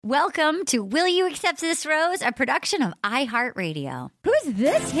Welcome to Will You Accept This Rose, a production of iHeartRadio. Who's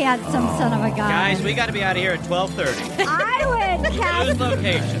this handsome son of a gun? Guys, we got to be out of here at 12:30.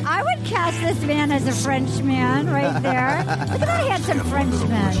 I would cast this man as a Frenchman right there. Look at that handsome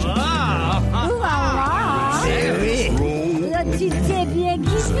Frenchman. Ooh la la.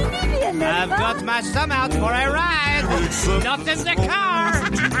 I've got my thumb out for a ride. Not in the car.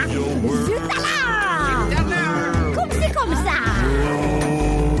 Comme c'est comme ça.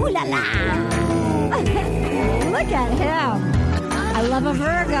 Ooh la la. Look at him. I love a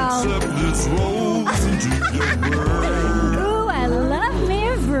Virgo. Ooh, I love me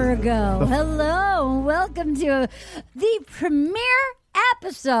a Virgo. Hello, welcome to the premiere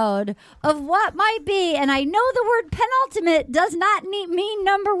episode of what might be, and I know the word penultimate does not mean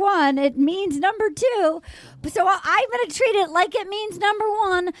number one. It means number two. So I'm going to treat it like it means number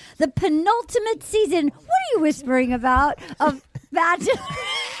one. The penultimate season. What are you whispering about? Of Bachelor.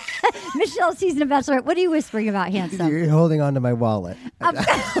 Michelle's season of Bachelor. What are you whispering about, handsome? You're holding on to my wallet.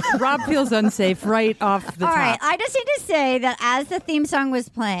 Rob feels unsafe right off the top. All right, I just need to say that as the theme song was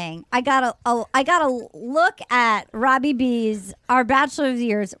playing, I got a look at Robbie B's our Bachelor of the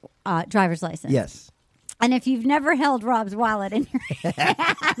Year's driver's license. Yes. And if you've never held Rob's wallet in your hand,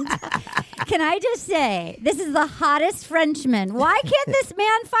 can I just say, this is the hottest Frenchman. Why can't this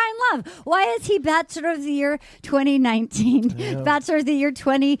man find love? Why is he Bachelor of the Year 2019? Bachelor of the Year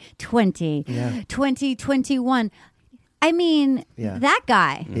 2020? 2021? I mean, that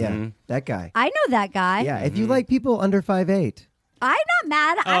guy. Yeah, that guy. I know that guy. Yeah, if you like people under 5'8". I'm not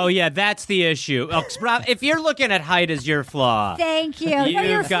mad. Oh, yeah, that's the issue. Rob, if you're looking at height as your flaw, thank you.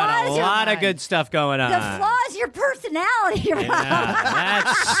 You've got a lot of good stuff going on. The flaw is your personality, Rob. Yeah,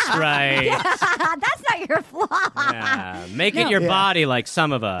 that's right. That's not your flaw. Yeah, make it your body like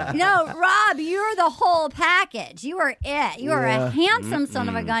some of us. No, Rob, you're the whole package. You are it. You are a handsome son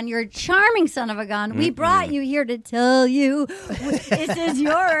of a gun. You're a charming son of a gun. We brought you here to tell you this is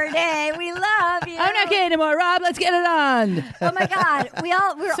your day. We love you. I'm not gay anymore, Rob. Let's get it on. Oh my God,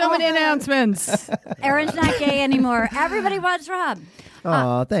 we're so all many announcements. Erin's not gay anymore. Everybody wants Rob.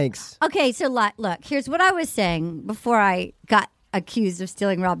 Oh, thanks. Okay, so look, here's what I was saying before I got accused of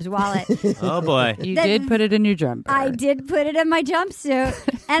stealing Rob's wallet. Oh boy, You did put it in your jumper. I did put it in my jumpsuit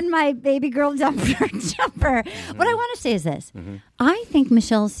and my baby girl jumper. What I want to say is this. I think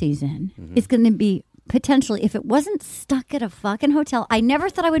Michelle's season is going to be potentially, if it wasn't stuck at a fucking hotel, I never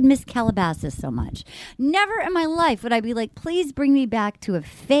thought I would miss Calabasas so much. Never in my life would I be like, please bring me back to a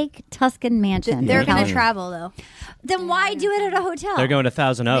fake Tuscan mansion. They're going to travel, though. Then why do it at a hotel? they're going to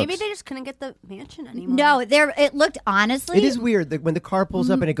Thousand Oaks. Maybe they just couldn't get the mansion anymore. No, it looked, honestly. It is weird that when the car pulls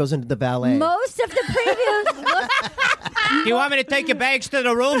up and it goes into the valet. Most of the previews look. You want me to take your bags to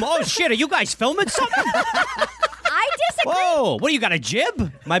the room? Oh, shit, are you guys filming something? I disagree. Whoa, what, do you got a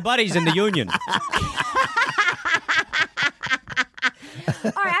jib? My buddy's in the union.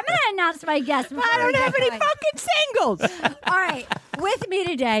 All right, I'm going to announce my guest. I don't have any fucking singles. All right, with me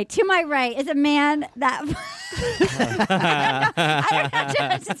today, to my right, is a man that... I don't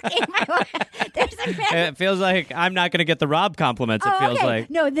know. Just came my way. There's a man... It feels like I'm not going to get the Rob compliments, it feels like.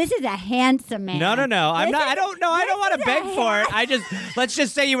 No, this is a handsome man. No. I'm not. I don't know. I don't want to beg for it. Let's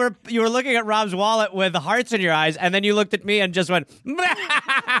just say you were looking at Rob's wallet with the hearts in your eyes, and then you looked at me and just went.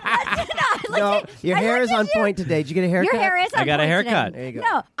 No, your hair is on point today. Did you get a haircut? Your hair is on point. I got a haircut. Today. There you go.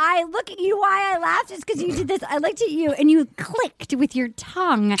 No, I look at you. Why I laughed is because you did this. I looked at you and you clicked with your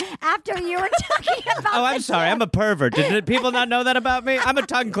tongue after you were talking about. Oh, I'm sorry. I'm a pervert. Did people not know that about me? I'm a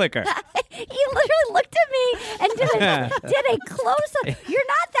tongue clicker. He literally looked at me and did a close up. You're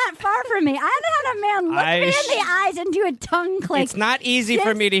not that far from me. I haven't had a man look me in the eyes and do a tongue click. It's not easy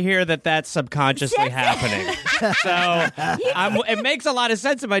for me to hear that that's subconsciously happening. So it makes a lot of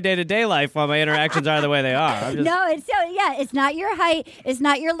sense in my day-to-day life while my interactions are the way they are. No, it's not your height. It's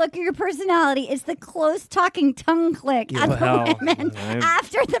not your look or your personality. It's the close talking tongue click on the women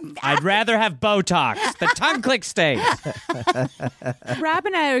after the. I'd rather have Botox. The tongue click stays. Rob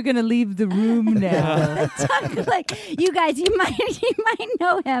and I are going to leave the room now. The tongue click. You guys, you might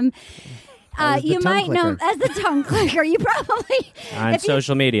know him. You might know him as the tongue clicker. You probably on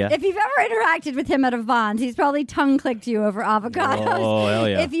social media. If you've ever interacted with him at a Vons, he's probably tongue clicked you over avocados. Oh, hell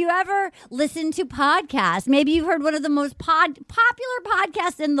yeah. If you ever listen to podcasts, maybe you've heard one of the most popular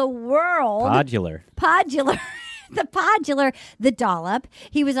podcasts in the world. Podular. The Podular, The Dollop.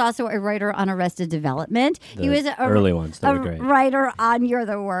 He was also a writer on Arrested Development. He was early ones. They were great. Writer on You're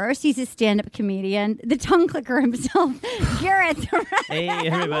the Worst. He's a stand-up comedian. The tongue clicker himself, Gareth. Hey,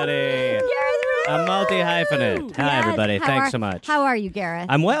 everybody. Gareth I'm multi-hyphenate. Hi, Yes. everybody. Thanks so much. How are you, Gareth?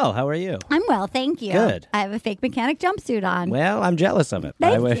 I'm well. How are you? I'm well, thank you. Good. I have a fake mechanic jumpsuit on. Well, I'm jealous of it.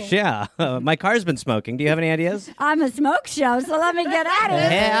 Thank I wish, you. yeah. My car's been smoking. Do you have any ideas? I'm a smoke show, so let me get at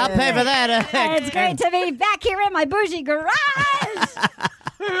it. Yeah, I'll pay for that. It's great to be back here in my bougie garage.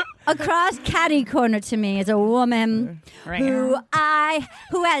 Across catty corner to me is a woman who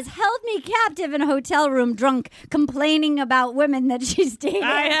has held me captive in a hotel room drunk, complaining about women that she's dating.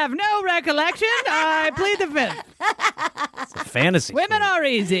 I have no recollection. I plead the fifth. It's a fantasy. Women are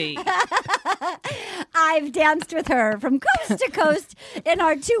easy. I've danced with her from coast to coast in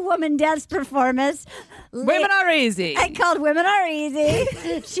our two-woman dance performance. Women are easy. I called Women Are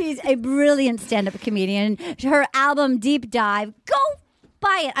Easy. She's a brilliant stand-up comedian. Her album, Deep Dive, go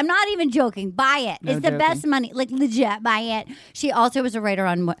buy it. I'm not even joking. Buy it. No It's the joking. best money. Like, legit, buy it. She also was a writer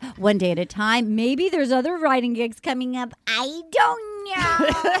on One Day at a Time. Maybe there's other writing gigs coming up. I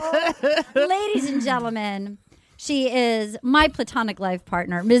don't know. Ladies and gentlemen, she is my platonic life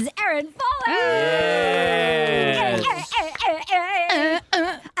partner, Ms. Erin Foley.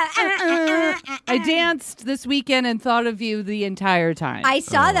 I danced this weekend and thought of you the entire time. I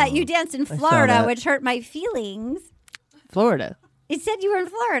saw that you danced in Florida, that. which hurt my feelings. Florida. It said you were in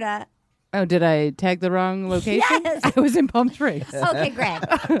Florida. Oh, did I tag the wrong location? Yes. I was in Palm Springs. Okay, great.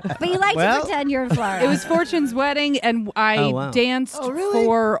 But you like to pretend you're in Florida. It was Fortune's wedding, and I Oh, wow. danced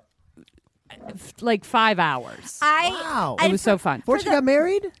for like 5 hours. Wow. It was so fun. Fortune got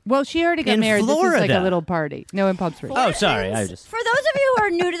married? Well, she already got In married. This is like Florida. a little party. No, in Palm Springs. Oh, sorry. I just. For those of you who are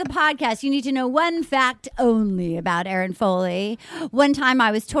new to the podcast, you need to know one fact only about Erin Foley. One time I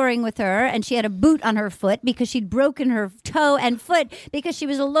was touring with her, and she had a boot on her foot because she'd broken her toe and foot because she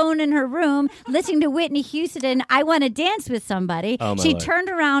was alone in her room listening to Whitney Houston, I Want to Dance with Somebody. Oh, my She Lord. turned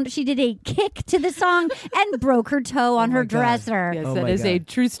around, she did a kick to the song, and broke her toe on her God. dresser. Yes, Oh that my is a God.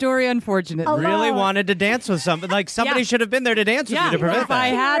 true story, unfortunately. Oh, Really Lord. wanted to dance with somebody. Like, somebody Yeah. should have been there to dance with Yeah, you to prevent if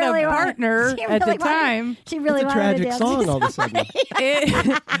I that. had really a wanted- partner she at really the wanted- time. She really It's a wanted to tragic dance song with all of a sudden.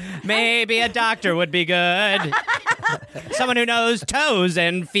 Maybe a doctor would be good. Someone who knows toes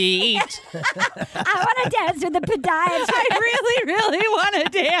and feet. I want to dance with the podiatrist. I really, really want to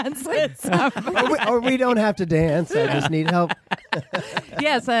dance with somebody. or we don't have to dance. I just need help.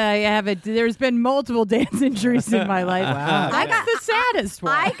 Yes, I have it. There's been multiple dance injuries in my life. Wow. I got the saddest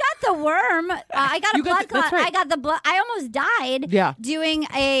one. I got the worm. I got a You got blood the- that's clot. right. I got the blood. I almost died Yeah. doing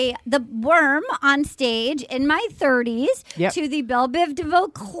the worm on stage in my 30s Yep. to the Belle Biv DeVoe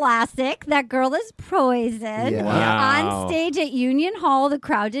classic. That girl is poison. Yeah. Wow. On stage at Union Hall, the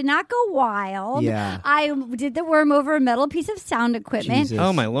crowd did not go wild. Yeah. I did the worm over a metal piece of sound equipment. Jesus.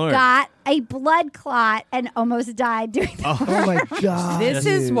 Oh, my Lord. Got a blood clot and almost died doing the Oh my God. This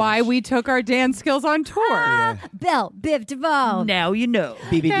is dude. why we took our dance skills on tour. Belle Biv DeVoe. Now you know.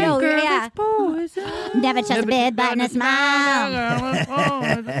 BBD. Hell Girl, yeah. it's poison. Never trust a bed button a smile.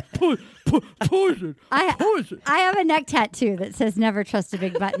 Poison. I have a neck tattoo that says "Never trust a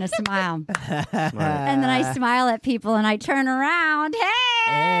big butt and a smile," and then I smile at people and I turn around.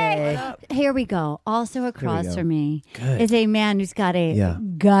 Hey, here we go. Also across go. from me is a man who's got a Yeah.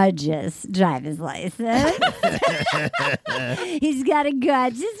 gorgeous driver's license. He's got a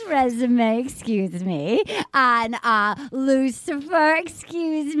gorgeous resume. Excuse me, on Lucifer.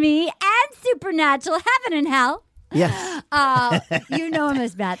 Excuse me, and Supernatural, Heaven and Hell. Yes. You know him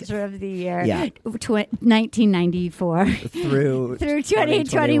as Bachelor of the Year. Yeah. 1994 Through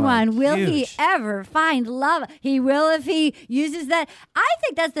 2021. Will he Huge. ever find love? He will if he uses that. I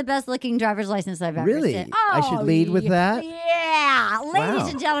think that's the best looking driver's license I've ever Really? seen. I should lead with that? Yeah. Ladies Wow.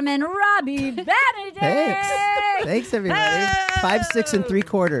 and gentlemen, Robbie Benedict. Thanks. Thanks, everybody. 5'6" and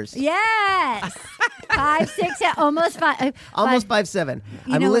 3/4. Yes. 5'6", almost 5. Almost 5'7".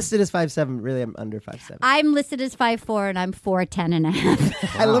 You I'm know- listed as 5'7". Really, I'm under 5'7". I'm listed as 5'4", and I'm 4'10" and a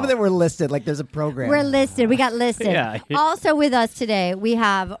half. I love that we're listed. Like there's a program. We're listed. We got listed. Yeah. Also with us today, we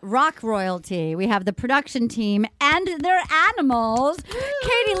have rock royalty. We have the production team and their animals,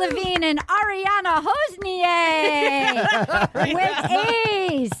 Katie Levine and Ariana Hosnier with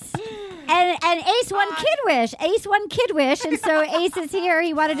Ace. And Ace won Kid Wish. Ace won Kid Wish, and so Ace is here.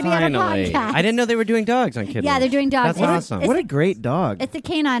 He wanted to be on a Finally. podcast. I didn't know they were doing dogs on Kid Yeah, Wish. they're doing dogs. That's It's- awesome. What a great dog. It's the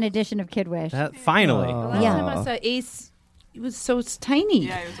canine edition of Kid Wish. Finally. Last Yeah. time I saw Ace, he was so tiny.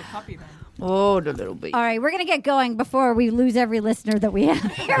 Yeah, he was a puppy then. Oh, the little baby. All right, we're going to get going before we lose every listener that we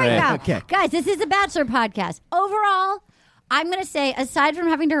have. Here we Great. go. Okay. Guys, this is a Bachelor podcast. Overall, I'm going to say, aside from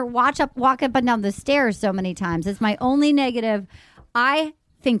having to walk up and down the stairs so many times, it's my only negative. I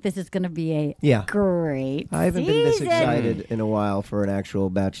think this is going to be a Yeah. great I haven't been this season. excited in a while for an actual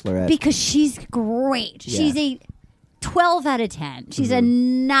Bachelorette. Because she's great. Yeah. She's a 12 out of 10. She's a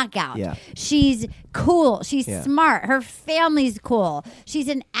knockout. Yeah. She's cool. She's Yeah. smart. Her family's cool. She's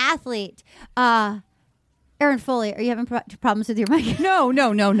an athlete. Erin Foley, are you having problems with your mic? No,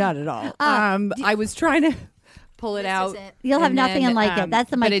 not at all. I was trying to pull it out. You'll have and nothing then, like it. That's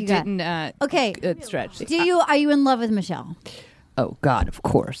the mic but you it got. didn't. Okay. It stretched. Are you in love with Michelle? Oh God, of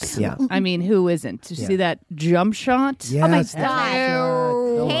course. Yeah. I mean, who isn't? Did you see that jump shot? Yes, Oh my that's God.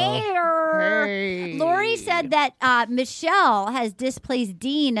 Hello. Hater. Lori said that Michelle has displaced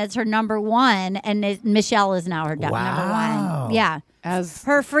Dean as her number one, and Michelle is now her number Wow. one. Yeah. As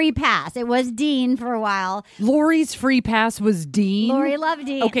Her free pass. It was Dean for a while. Lori's free pass was Dean. Lori loved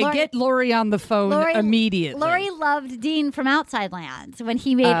Dean. Okay, get Lori on the phone Lori- immediately. Lori loved Dean from Outside Lands when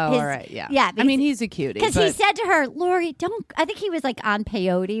he made his. all right, yeah. Yeah. I mean, he's a cutie. because he but- said to her, Lori, don't. I think he was like on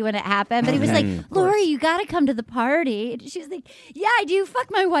peyote when it happened, but he was like, Lori, you got to come to the party. And she was like, yeah, I do. Fuck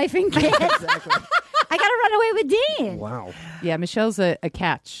my wife and kids. I got to run away with Dean. Wow. Yeah, Michelle's a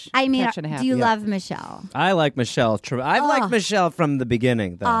catch. I mean, catch and a half. do you Yeah. love Michelle? I like Michelle. I've liked Michelle from the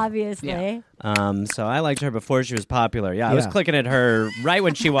beginning, though. Obviously. Yeah. So I liked her before she was popular. Yeah, I was Yeah. clicking at her right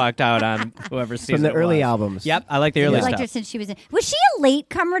when she walked out on whoever season From the it early was. albums. Yep, I like the early I liked her stuff. since she was in. Was she a late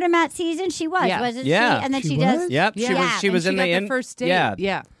comer to Matt season? She was, Yeah. wasn't Yeah. she? And then She she was? does. Yep, Yeah. she was And in she got the first date. Yeah,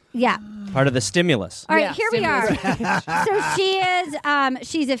 Yeah. Yeah. part of the stimulus. All right, Yeah, here we are. So she is.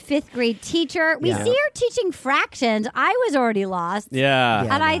 She's a 5th grade teacher. We Yeah. see her teaching fractions. I was already lost. Yeah.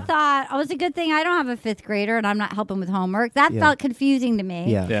 Yeah. And I thought, oh, it's a good thing I don't have a 5th grader and I'm not helping with homework. That Yeah. felt confusing to me.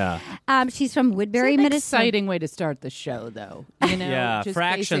 Yeah. Yeah. She's from Woodbury, It's an Minnesota. exciting way to start the show, though. You know, Yeah, just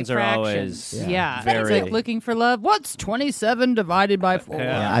fractions basic are fractions. always yeah. very- It's like looking for love. What's 27 divided by 4?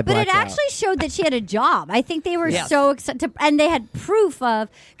 Yeah. I But it blacked out. actually showed that she had a job. I think they were Yes. so excited, and they had proof of,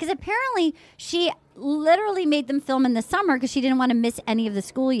 because apparently she literally made them film in the summer because she didn't want to miss any of the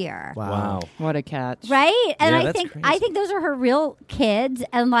school year. Wow. What a catch. Right? And Yeah, I that's think crazy. those are her real kids,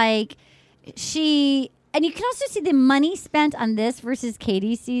 and like and you can also see the money spent on this versus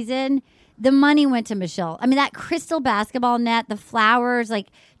Katie's season. The money went to Michelle. I mean, that crystal basketball net, the flowers, like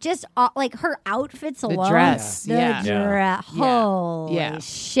just like her outfits alone. dress, The yeah. dress. Yeah. Holy Yeah.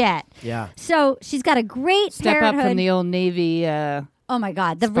 shit. Yeah. So she's got a great Step up parenthood. from the old Navy. Oh my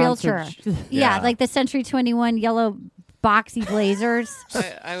God, the sponsored realtor. sh- Yeah, Yeah. like the Century 21 yellow boxy blazers.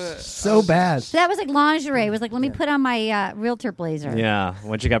 So bad. So that was like lingerie. It was like, let me put on my realtor blazer. Yeah.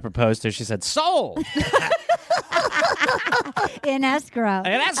 When she got proposed to, she said, "Sold." In escrow.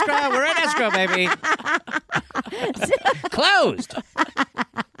 In escrow. We're in escrow, baby. Closed.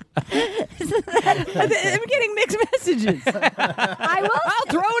 I'm getting mixed messages. I will I'll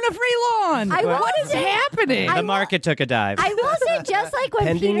throw in a free lawn. What is happening? The market took a dive. I will say, just like when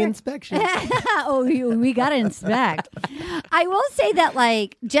Pending Peter. inspection. Oh, we got to inspect. I will say that,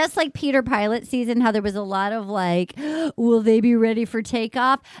 like, just like Peter Pilot season, how there was a lot of like, will they be ready for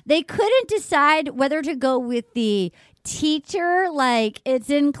takeoff? They couldn't decide whether to go with the teacher, like it's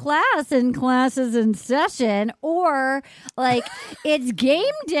in class and class is in session, or like it's game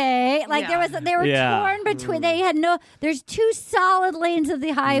day. Like they were Yeah. torn between. They had there's 2 solid lanes of the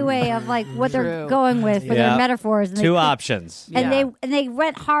highway of like what they're True. going with for Yeah. their metaphors. And Two they, options. and Yeah. they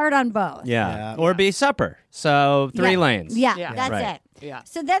went hard on both. Yeah. Or be supper. So 3 Yeah. lanes. Yeah, Yeah. that's Right. it. Yeah.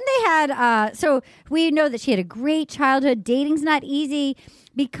 So then they had, so we know that she had a great childhood. Dating's not easy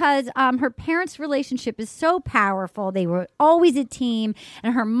because her parents' relationship is so powerful. They were always a team,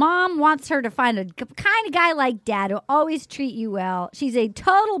 and her mom wants her to find a kind of guy like Dad who'll always treat you well. She's a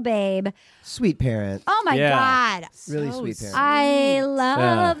total babe. Sweet parent. Oh my Yeah. God. Really So sweet parent. I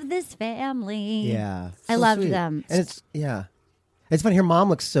love this family. Yeah. I So loved sweet. them. And it's, yeah. It's funny. Her mom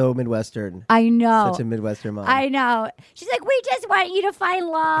looks so Midwestern. I know. Such a Midwestern mom. I know. She's like, we just want you to find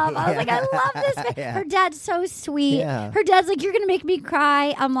love. I was like, I love this. Yeah. Her dad's so sweet. Yeah. Her dad's like, you're going to make me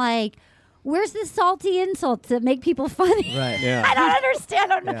cry. I'm like, where's the salty insults that make people funny? Right. Yeah. I don't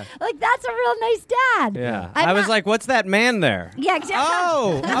understand. Yeah. Like, that's a real nice dad. Yeah. I'm I was not- like, what's that man there? Yeah, exactly.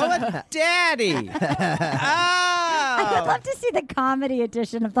 Oh, a daddy. I would Oh. love to see the comedy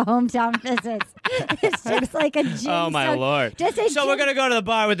edition of the hometown visits. It's just like a Jim. Oh, my Lord. Just a So we're going to go to the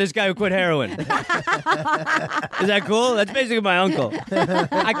bar with this guy who quit heroin. Is that cool? That's basically my uncle.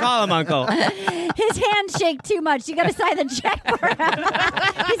 I call him uncle. His hands shake too much. You got to sign the check for him.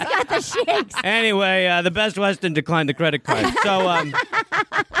 He's got the shakes. Anyway, the Best Western declined the credit card. So,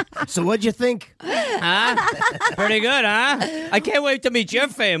 So what'd you think? huh? Pretty good, huh? I can't wait to meet your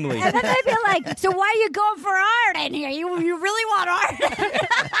family. And then they'd be like, so why are you going for art in here? You really want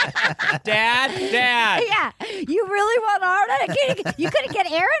art? Dad. Yeah. You really want art? You couldn't get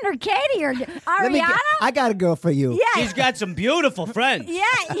Erin or Katie or Ariana? I got a girl for you. Yeah. She's got some beautiful friends. Yeah.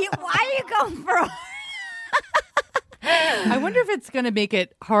 Why are you going for art? I wonder if it's going to make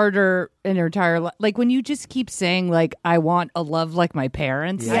it harder in her entire life. Like when you just keep saying, like, I want a love like my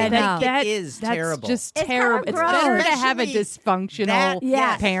parents. Yeah. That It is that's terrible. just It's terrible. It's kinda better gross. to have a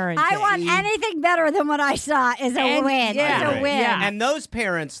dysfunctional parent. I want anything better than what I saw is a win. yeah. It's a win. Yeah. And those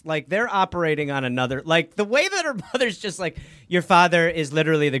parents, like, they're operating on another, like, the way that her mother's just like, your father is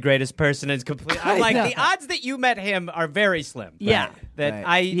literally the greatest person and is complete. I'm like, the odds that you met him are very slim. Yeah. That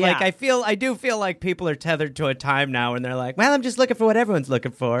Right. I do feel like people are tethered to a time now and they're like, well, I'm just looking for what everyone's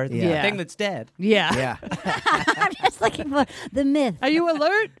looking for. The Yeah. thing that's dead. Yeah. Yeah. I'm just looking for the myth. Are you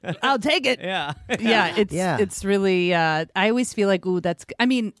alert? I'll take it. Yeah. Yeah, it's really. I always feel like, ooh, that's. I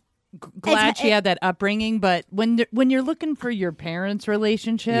mean, glad she had that upbringing, but when you're looking for your parents'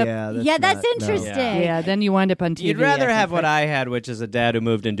 relationship, That's interesting. yeah, then you wind up on TV. You'd rather acting have what crazy. I had, which is a dad who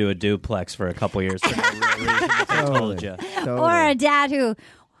moved into a duplex for a couple years for no real reason. I told you. Or a dad who,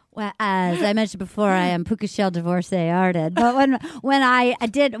 well, as I mentioned before, I am puka shell divorcee arted. But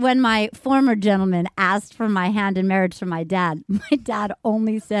when my former gentleman asked for my hand in marriage from my dad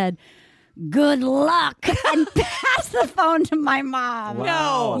only said, "Good luck," and passed the phone to my mom.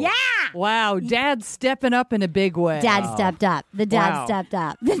 No. Yeah. Wow, Dad's stepping up in a big way. Dad stepped up. The dad Wow. stepped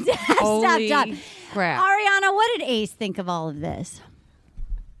up. The dad Holy stepped up. crap. Ariana, what did Ace think of all of this?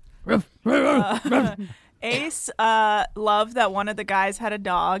 Ace loved that one of the guys had a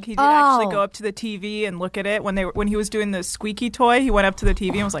dog. He did actually go up to the TV and look at it when he was doing the squeaky toy. He went up to the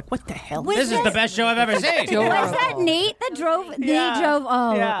TV and was like, "What the hell?" Was This is the best show I've ever seen. Was that Nate that drove? Yeah. Nate drove.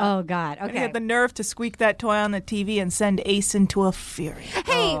 Oh, Yeah. oh God. And he Okay. had the nerve to squeak that toy on the TV and send Ace into a fury.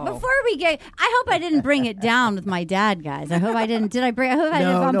 Hey, before we get, I hope I didn't bring it down with my dad, guys. I hope I didn't. Did I bring? I hope I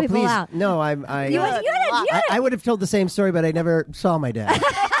didn't bum people please. out. No, I would have told the same story, but I never saw my dad.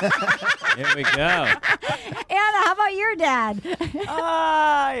 Here we go. Anna, how about your dad?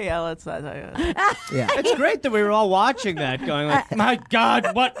 Yeah, let's not talk about it. Yeah. It's great that we were all watching that, going like, "My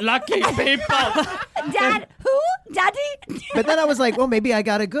God, what lucky people!" Dad, who? Daddy? But then I was like, well, maybe I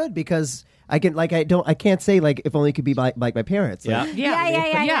got it good because I can't say like if only it could be like my parents. Like,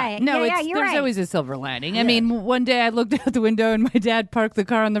 Yeah. No, Yeah, it's, you're there's right. always a silver lining. I mean, one day I looked out the window and my dad parked the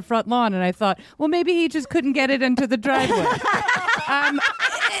car on the front lawn, and I thought, well, maybe he just couldn't get it into the driveway.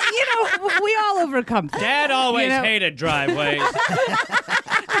 We all overcome things. Dad always hated driveways.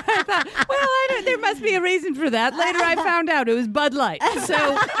 Well, there must be a reason for that. Later, I found out it was Bud Light. So,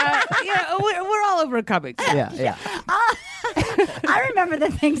 we're all overcoming. yeah. I remember the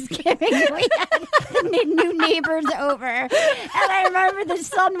Thanksgiving we had the new neighbors over, and I remember the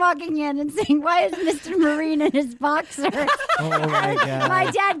son walking in and saying, "Why is Mr. Marine in his boxers?" Oh my God. My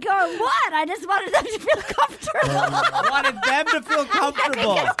dad going, "What? I just wanted them to feel comfortable." I wanted them to feel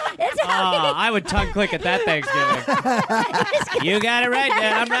comfortable. It's how I would tongue click at that Thanksgiving. You got it right,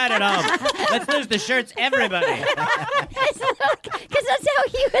 Dad. I'm right at home. Let's lose the shirts, everybody. because that's how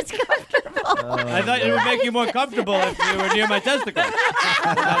he was comfortable. I thought it would make you more comfortable if you were near my testicles. Is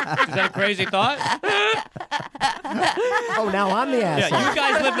that a crazy thought? Oh, now I'm the asshole. Yeah, you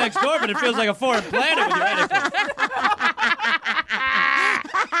guys live next door, but it feels like a foreign planet with your attitude.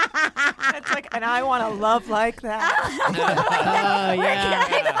 It's like, and I want to love like that. Where can I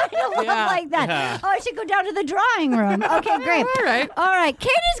find a love like that? Yeah. Oh, I should go down to the drawing room. Okay, great. All right.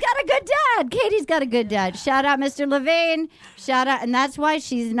 Katie's got a good dad. Katie's got a good dad. Shout out, Mr. Levine. Shout out, and that's why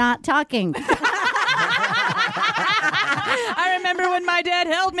she's not talking. I remember when my dad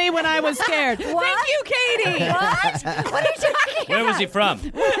held me when I was scared. What? Thank you, Katie. What? What are you talking Where was he about?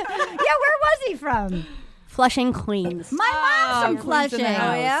 from? Yeah, where was he from? Flushing Queens. My mom's from Queens in the Flushing.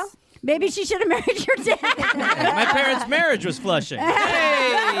 house. Oh, yeah? Maybe she should have married your dad. My parents' marriage was Flushing.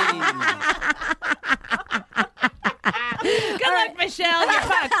 Hey! Good luck, Michelle. You're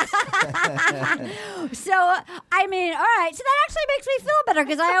fucked. So, I mean, all right. So that actually makes me feel better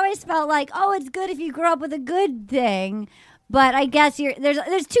because I always felt like, oh, it's good if you grow up with a good thing. But I guess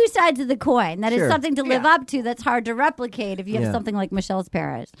there's two sides of the coin. That is Sure. something to live up to that's hard to replicate if you have Yeah. something like Michelle's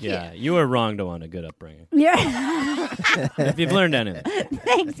parents. Yeah, you were wrong to want a good upbringing. Yeah. If you've learned anything.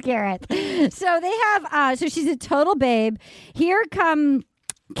 Thanks, Gareth. So they have, so she's a total babe. Here come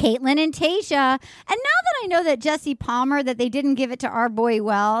Caitlin and Tasha. And now that I know that Jesse Palmer, that they didn't give it to our boy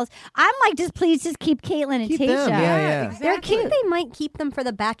Wells, I'm like, just keep Caitlin and Keep Tasha. them. Yeah. They're I think cute. they might keep them for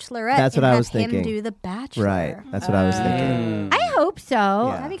the Bachelorette. That's what and I have was him thinking. do the Bachelor. Right. That's what I was thinking. I hope so.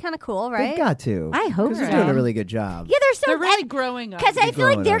 Yeah. That'd be kind of cool, They've right? got to. I hope 'Cause they're so. doing a really good job. Yeah, they're so They're really growing up. because I feel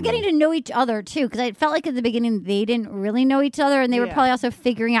like growing they're on getting me. to know each other too. Because I felt like at the beginning they didn't really know each other, and they were Yeah. probably also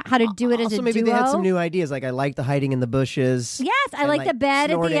figuring out how to do it as Also, a maybe duo. they had some new ideas. Like I like the hiding in the bushes. Yes, I and, like the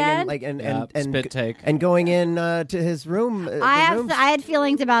bed at the snorting end. and spit take. and going in to his room. I had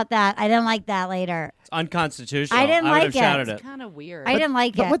feelings about that. I didn't like that later. unconstitutional. I didn't would like have shouted it. it. It's kind of weird. I didn't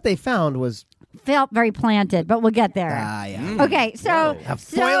like But it. what they found was Felt very planted, but we'll get there. yeah. Okay, so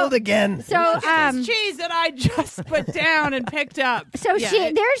Foiled again. So cheese that I just put down and picked up. So Yeah,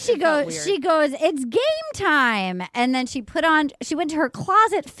 she felt goes. weird. She goes. It's game time, and then she went to her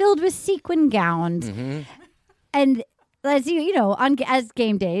closet filled with sequin gowns, and as as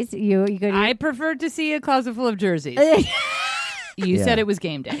game days, you go. I preferred to see a closet full of jerseys. You Yeah. said it was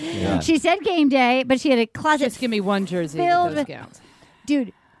game day. Yeah. She said game day, but she had a closet. Just give me one jersey Filled with those with- gowns.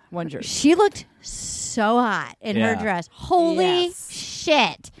 Dude, One jersey. she looked so hot in her Yeah. dress. Holy Yes.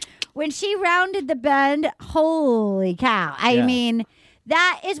 shit! When she rounded the bend, holy cow! I Yeah. mean,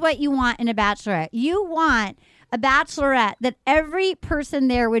 that is what you want in a bachelorette. You want a bachelorette that every person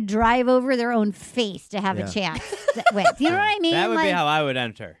there would drive over their own face to have a chance with. You know what I mean? That would be how I would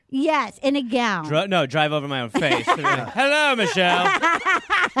enter. Yes, in a gown. Drive over my own face. Hello, Michelle.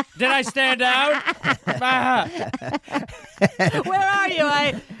 Did I stand out? Where are you?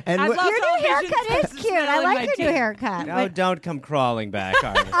 And I've what- lost Your all new vision haircut sense is of cute. smell I in my like your new teeth. haircut. No, don't come crawling back,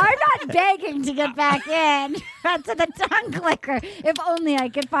 Artie. I'm not begging to get back in. That's the tongue clicker. If only I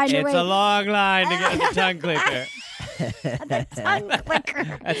could find a way. It's a long line to get the tongue clicker. The tongue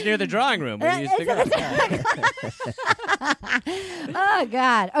clicker. That's near the drawing room where you used to go. Oh,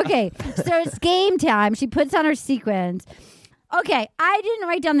 God. Okay. So it's game time. She puts on her sequins. Okay. I didn't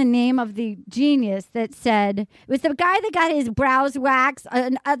write down the name of the genius that said it was the guy that got his brows waxed.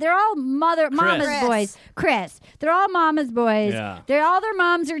 They're all mama's boys. Chris. They're all mama's boys. Yeah. All their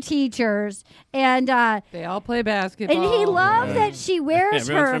moms are teachers. And They all play basketball. and he loves that she wears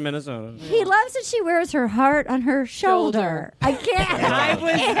Everyone's her. from Minnesota. He loves that she wears her heart on her shoulder. I can't. I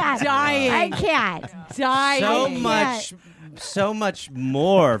was dying. I can't. dying. So much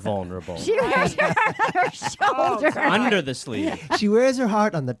more vulnerable. She wears her heart on her shoulder. Under the sleeve. She wears her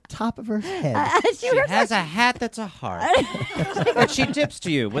heart on the top of her head. She She wears has a hat that's a heart. that she tips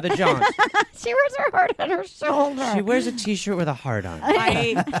to you with a jaunt. she wears her heart on her shoulder. She wears a T-shirt with a heart on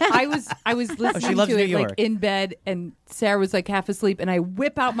it. I was listening loves to New it York. like in bed, and Sarah was like half asleep, and I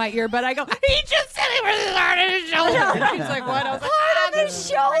whip out my earbud. I go, he just said he wears his heart on his shoulder. She's like, what? I was like, heart on his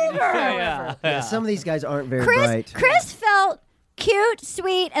shoulder. Yeah. Some of these guys aren't very bright. Chris felt cute,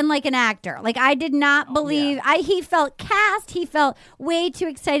 sweet, and like an actor. Like I did not believe. He felt cast. He felt way too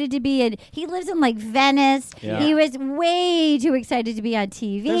excited to be in. He lives in like Venice. Yeah. He was way too excited to be on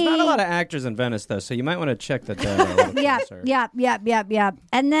TV. There's not a lot of actors in Venice, though, so you might want to check that out. a little closer. Yep.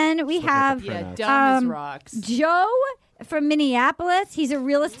 And then we have yeah, dumb as Um, rocks. Joe from Minneapolis. He's a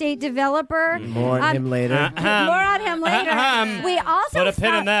real estate developer. More on him later. More on him later. We also Put a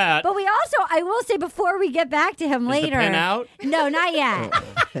pin in that. But we also, I will say before we get back to him Is later. the pin out? No, not yet.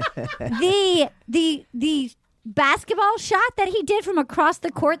 the basketball shot that he did from across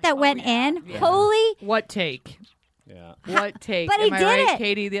the court that went in. Holy! What take? Yeah. What take? But he Am I did right, it.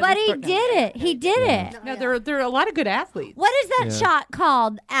 Katie? The But other he sport- did it. He did it. No, there are a lot of good athletes. What is that shot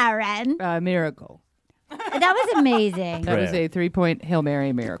called, Erin? Miracle. That was amazing. That was a 3-point Hail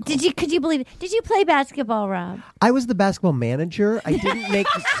Mary miracle. Could you believe it? Did you play basketball, Rob? I was the basketball manager. I didn't make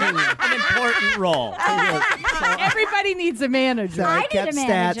the team. An important role. Everybody needs a manager. So I I need kept a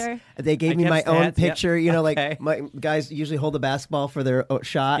manager. stats. They gave I me my kept own stats, yep. picture. You know, Okay. like my guys usually hold the basketball for their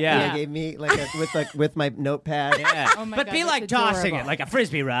shot. Yeah. And they gave me with my notepad. Yeah. Oh my but God, be that's like tossing adorable. it like a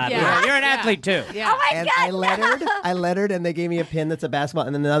frisbee, Rob. Yeah. You're an Yeah. athlete too. Yeah. Oh my And God! I lettered, and they gave me a pin that's a basketball,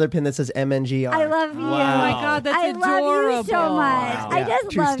 and then another pin that says MNGR. I love you. Wow. Oh my God, that's I adorable. love you so much. Wow. I Yeah, just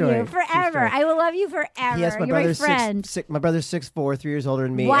true love story. you True forever. story. I will love you forever. Yes, my You're my brother's friend. my brother's 6'4", 3 years older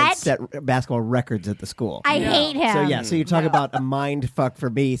than me, What? and set basketball records at the school. I hate him. So yeah, so you talk about a mind fuck for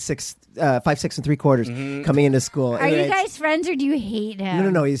me, 5'6" 3/4 coming into school. Are you Anyways, guys friends or do you hate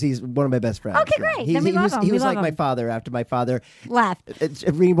him? No. He's one of my best friends. Okay, great. Then we love him. He We was love like my him. father after my father Left.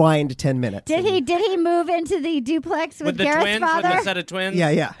 rewind 10 minutes. Did he move into the duplex with the Gareth's twins, father? with the set of twins.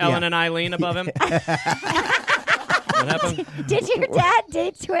 Yeah. Ellen and Eileen above him. What happened? Did your dad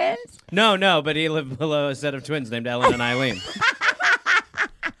date twins? No, but he lived below a set of twins named Ellen and Eileen.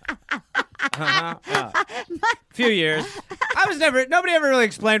 Few years. Nobody ever really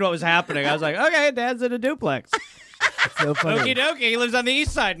explained what was happening. I was like, okay, Dad's in a duplex. So funny. Okie dokie, he lives on the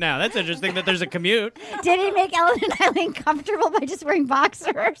east side now. That's interesting that there's a commute. Did he make Ellen and Eileen comfortable by just wearing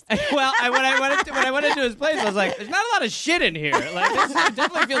boxers? Well, when I went into his place, I was like, there's not a lot of shit in here. Like, this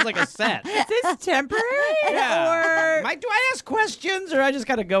definitely feels like a set. Is this temporary? Yeah. Do I ask questions or I just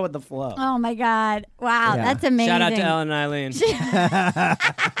gotta go with the flow? Oh my God! Wow, Yeah. that's amazing. Shout out to Ellen and Eileen.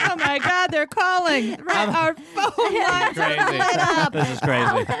 Oh my God, they're calling. Our phone lines are Crazy. lit up. This is crazy.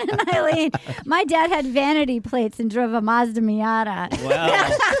 Ellen and Eileen. My dad had vanity plates and drove of a Mazda Miata.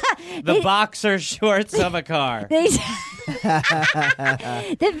 Well, the boxer shorts of a car.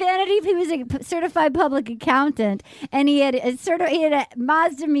 The Vanity, he was a certified public accountant, and he had a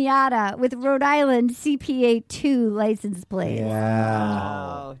Mazda Miata with Rhode Island CPA 2 license plate.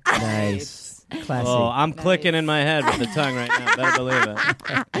 Yeah. Nice. Classic. Oh, I'm clicking in my head with the tongue right now. Better believe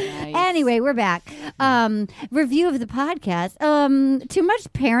it. Nice. Anyway, we're back. Review of the podcast. Too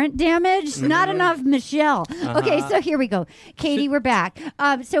much parent damage, not enough Michelle. Okay, so here we go. Katie, we're back.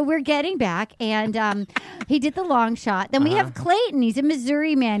 So we're getting back, and he did the long shot. Then we have Clayton. He's a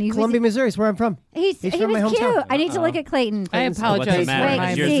Missouri man. Columbia, Missouri is where I'm from. He from my was cute. hometown. I need to look at Clayton. I apologize for matter?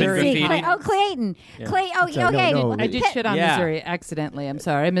 my Is yours been Missouri. graffiti? Clayton. Okay. No. I did shit on Yeah. Missouri accidentally. I'm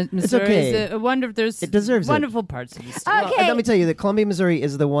sorry. Missouri okay. is a wonderful. There's It deserves it. wonderful parts of the state. Okay. Well, let me tell you that Columbia, Missouri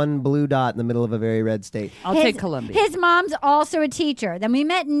is the one blue dot in the middle of a very red state. I'll take Columbia. His mom's also a teacher. Then we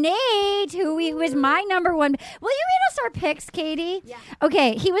met Nate, who was my number one. Will you read us our picks, Katie? Yeah.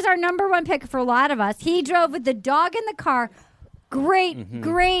 Okay, he was our number one pick for a lot of us. He drove with the dog in the car.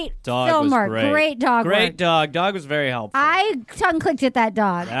 Great Dog film was work. Great dog work. Great dog. Dog was very helpful. I tongue clicked at that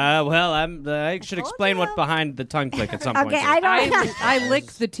dog. Well, I should explain what's behind the tongue click at some point. Okay, I don't. I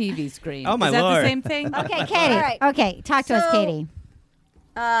licked the TV screen. Oh, my Is that Lord. the same thing? Okay, Katie. All right. Okay, talk to us, So- Katie.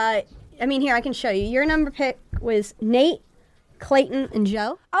 I mean, here, I can show you. Your number pick was Nate, Clayton, and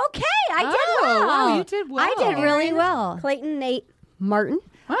Joe. Okay, I did Oh, well. wow, you did well. I did really Erin, well. Clayton, Nate, Martin.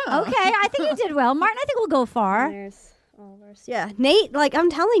 Oh. Okay, I think you did well. Martin, I think we'll go far. There's all of ours. Yeah, Nate, like, I'm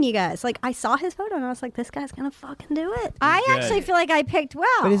telling you guys, like, I saw his photo and I was like, this guy's gonna fucking do it. I Good. actually feel like I picked well.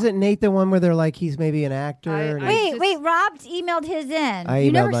 But isn't Nate the one where they're like he's maybe an actor? Wait, Rob emailed his in. I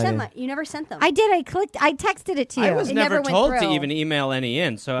You emailed never mine sent in. my, you never sent them. I did. I texted it to you. I was It never never went told to through. even email any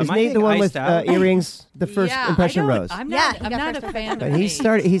in, so Is am I Nate getting the one with iced out? earrings? The first Yeah, impression I don't- rose. I'm Yeah, not, he I'm got not first a fan impression. of But he Nate.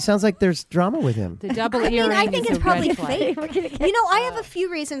 started. He sounds like there's drama with him. The double I mean, earring I think is it's a red probably flag. fake. You know, I have a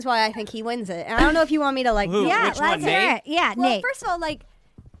few reasons why I think he wins it, and I don't know if you want me to like. Who? Yeah, Which one, let's hear Nate? it. Yeah, Well, Nate. first of all, like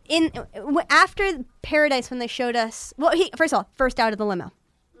after Paradise, when they showed us, first of all, first out of the limo.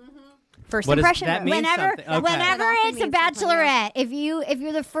 First What does impression. that mean? rose. something. Okay. Whenever It often it's a means something, bachelorette, if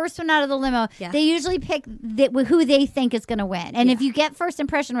you're the first one out of the limo, Yeah. they usually pick who they think is going to win. And if you get first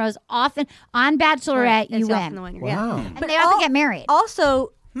impression rose, often on Bachelorette you It's often the win. winner, yeah. Wow. And But they often all- get married.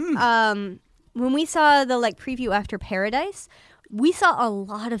 Also, when we saw the like preview after Paradise, we saw a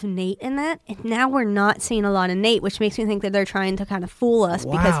lot of Nate in that, and now we're not seeing a lot of Nate, which makes me think that they're trying to kind of fool us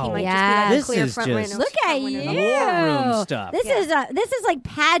because he Wow. might Yes. just be This like a is clear front just- winner. Look at front you. winner. War room stuff. This is like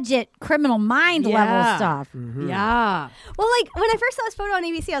pageant criminal mind level Yeah. stuff. Yeah. Well, like when I first saw this photo on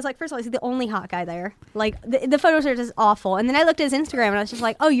ABC, I was like, first of all, he's the only hot guy there. Like the photos are just awful. And then I looked at his Instagram and I was just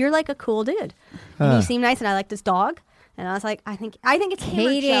like, oh, you're like a cool dude. And you seem nice, and I like this dog. And I was like, I think it's him or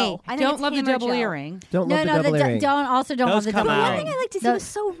Katie, Joe. I think Don't it's love the him or double Joe. earring. Don't No, love the no, double earring. don't love Those the come double out. One earring. thing I liked is he was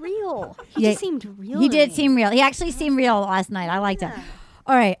so real. He Yeah. just seemed real. He to did me. seem real. He actually seemed real last night. I liked it.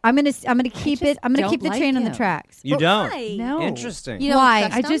 All right, I'm gonna keep it. I'm gonna don't keep the like train on the him. tracks. You But don't. why? No. Interesting. You don't Why?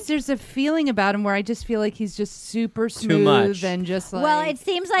 trust him? There's a feeling about him where I just feel like he's just super smooth much. and just like. Well, it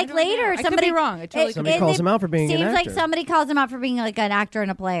seems like don't know. later I could somebody be wrong. I totally Somebody calls him out for being an Seems like actor. somebody calls him out for being like an actor and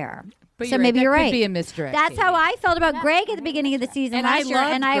a player. But so you're maybe right. you're That right. could be a misdirect. That's how I felt about Greg at the beginning of the season And last I year,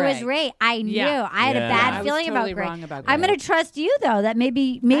 loved and I was Greg. right. I knew. Yeah. I had a Yeah. bad I was feeling totally about Greg. wrong about I'm Greg. going to trust you though. That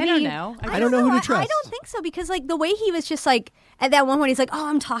maybe I don't know. I don't know who to I trust. don't think so because like the way he was just like at that one point he's like, oh,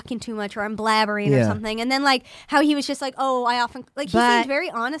 I'm talking too much or I'm blabbering or Yeah. something, and then like how he was just like, oh, I often like he But- seemed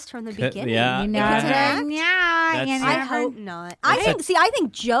very honest from the beginning. yeah. You Yeah. never, It's an act. yeah, That's you it. I never- hope not. I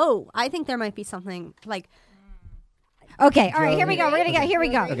think Joe. I think there might be something like Okay, all right, here we go. We're gonna go. Here we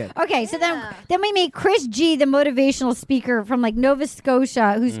go. Okay, so then we meet Chris G, the motivational speaker from like Nova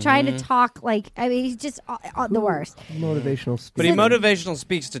Scotia, who's trying to talk like he's just the worst. Motivational speech. But he motivational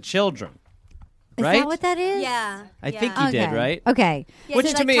speaks to children, Is right? that what that is? yeah. I think he did, Okay. right? Okay. Yeah, Which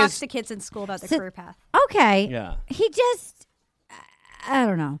so, to like, me talks is- to kids in school about their So- career path. Okay. Yeah. He just. I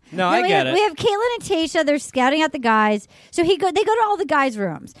don't know. No, Then I we get have, it. We have Caitlin and Tasha. They're scouting out the guys. So they go to all the guys'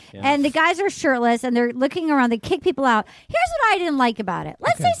 rooms, and the guys are shirtless, and they're looking around. They kick people out. Here's what I didn't like about it.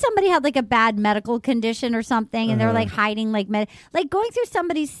 Let's say somebody had like a bad medical condition or something, and they're like hiding like going through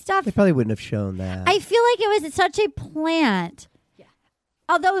somebody's stuff. They probably wouldn't have shown that. I feel like it was such a plant. Yeah.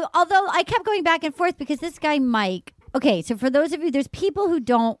 Although I kept going back and forth because this guy Mike. Okay, so for those of you, there's people who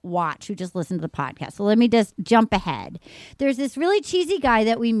don't watch, who just listen to the podcast. So let me just jump ahead. There's this really cheesy guy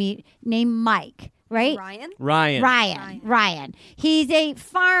that we meet named Mike. right? Ryan. He's a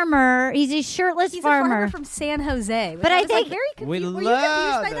farmer. He's a shirtless He's farmer. a farmer from San Jose. But I was, think- very We confused. Were you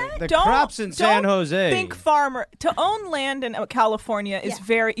love confused by that? the crops in San Jose. Think farmer. To own land in California is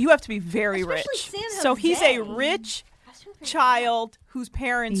you have to be very Especially rich. San So he's a Jose. rich child whose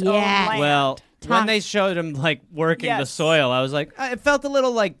parents Yeah. own land. Well, when they showed him like working the Yes. soil, I was like, it felt a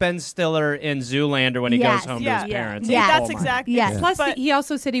little like Ben Stiller in Zoolander when he Yes. goes home to Yeah. his parents. Yeah. in That's coal mine. exactly. Yes. Plus, But- he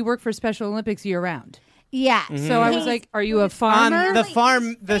also said he worked for Special Olympics year round. Yeah. So I was He's- like, "Are you a On farmer?" the farm,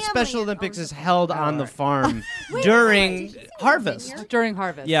 his the family Special Olympics owns is held on the farm during harvest. During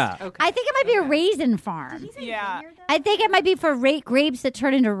harvest. Yeah. Okay. I think it might be a raisin farm. Yeah. I think it might be for grapes that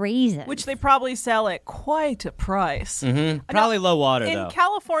turn into raisins. Which they probably sell at quite a price. Probably low water In though.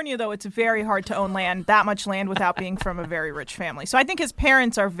 California, though, it's very hard to own that much land, without being from a very rich family. So I think his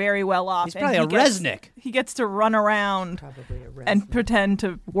parents are very well off. He's and probably he a gets- resnick. He gets to run around and pretend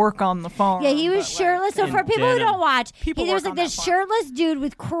to work on the farm. Yeah, he was but, like, shirtless. So in for people who denim. don't watch, People there was work like on this that farm. shirtless dude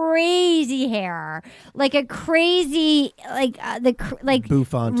with crazy hair, like a crazy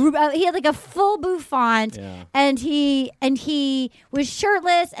Bouffant. He had like a full bouffant, Yeah. and he was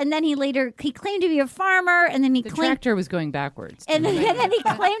shirtless. And then he claimed to be a farmer, and then he The claimed, tractor was going backwards. and then he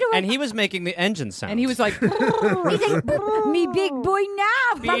claimed to. And he was making the engine sound. And he was like, He's like, me big boy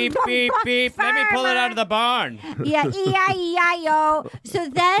now. beep, beep, beep. Let me pull it out of the barn. Yeah, E-I-E-I-O. So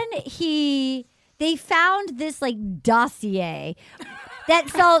then they found this like dossier that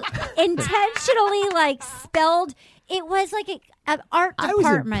felt intentionally like spelled. It was like an art I was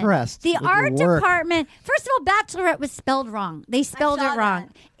department. impressed The with your art work. department. First of all, Bachelorette was spelled wrong. They spelled it saw wrong.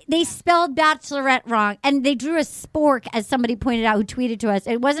 that. They spelled Bachelorette wrong, and they drew a spork, as somebody pointed out who tweeted to us.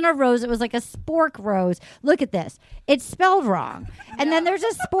 It wasn't a rose; it was like a spork rose. Look at this; it's spelled wrong, and then there's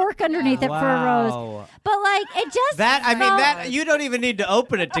a spork underneath it for a rose. Wow. But like, it just felt- you don't even need to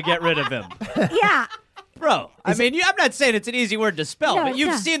open it to get rid of him. yeah. Bro, I'm not saying it's an easy word to spell, No, but you've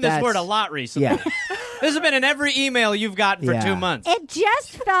no. seen this That's- word a lot recently. Yeah. This has been in every email you've gotten for Yeah. 2 months. It just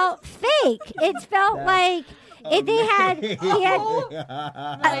felt fake. It felt like if he had look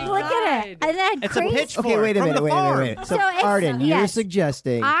at it, and then It's a crazy. pitchfork Okay, wait a from minute, the wait a farm. minute. So, So it's- Arden, you're yes.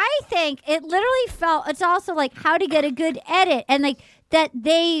 suggesting I think it literally felt. It's also like how to get a good edit, and like that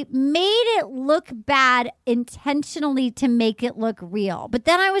they made it look bad intentionally to make it look real. But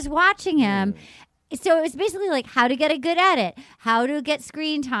then I was watching him. So it was basically like how to get a good edit, how to get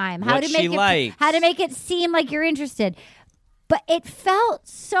screen time, how What to she make likes. how to make it seem like you're interested. But it felt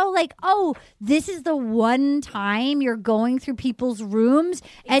so like, oh, this is the one time you're going through people's rooms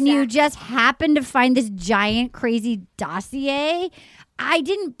and you just happen to find this giant crazy dossier. I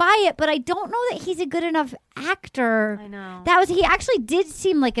didn't buy it, but I don't know that he's a good enough actor. I know. He actually did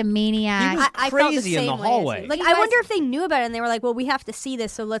seem like a maniac. He was I felt crazy in same the way as hallway. you. Like, He I was- wonder if they knew about it and they were like, well, we have to see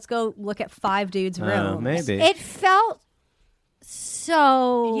this, so let's go look at 5 dudes' rooms. Maybe. It felt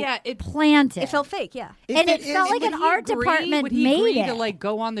so Yeah, it- planted. It felt fake, yeah. and it felt like an art department would he made agree it. to like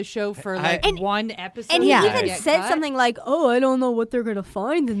go on the show for I- like And- one episode? And he Yeah. even get said cut? something like, "Oh, I don't know what they're gonna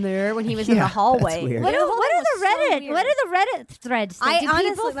find in there" when he was in Yeah, the that's hallway. weird. What The are whole the thing was so Reddit? weird. What are the Reddit threads? Say? I Do honestly-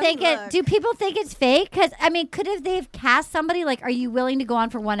 people let me think it? look. Do people think it's fake? Because I mean, could have they've cast somebody like? Are you willing to go on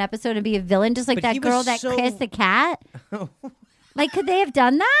for one episode and be a villain, just like But he that girl was that so- kissed the cat? Like, could they have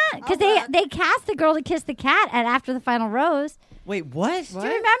done that? Because they cast the girl that kissed the cat at after the final rose. Wait, what? Do you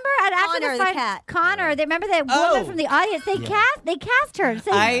remember? At after Connor, the, the fin- cat. Connor. They remember that Oh. woman from the audience. They cast her.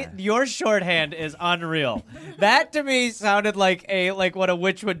 So Your shorthand is unreal. That to me sounded like what a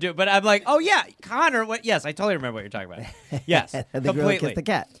witch would do. But I'm like, oh yeah, Connor. What? Yes, I totally remember what you're talking about. Yes, the girl that completely. kissed the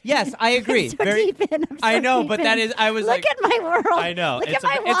cat. Yes, I agree. so deep in. I'm I so know, deep but in. that is. I was Look like, at my world. I know. Look It's at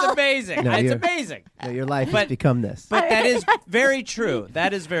my it's wall. amazing. No, It's you're- amazing. No, your life has But- become this. But that is very true.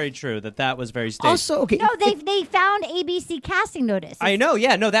 That is very true. That was very staged. Also, okay. No, they found ABC casting notice. I know.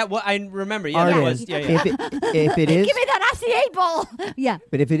 Yeah. No. I remember. Yeah. That Arden, was. Yeah. Yeah. if it is, Give me that RCA bowl. Yeah.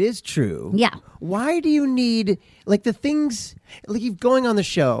 but if it is true, Yeah. why do you need like the things like you going on the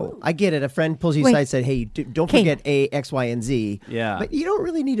show? I get it. A friend pulls you Wait. aside and said, "Hey, don't Okay. forget A, X, Y, and Z." Yeah. but you don't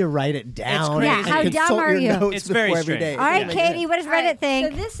really need to write it down. crazy. Yeah, and how dumb consult are your you? notes It's very before every strange. day. All right, Yeah. Katie, what does All right, Reddit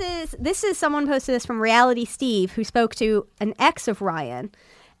think? So this is someone posted this from Reality Steve, who spoke to an ex of Ryan,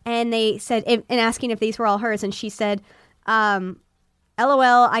 and they said, and asking if these were all hers, and she said,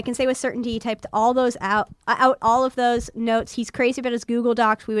 LOL, I can say with certainty he typed all those out all of those notes. He's crazy about his Google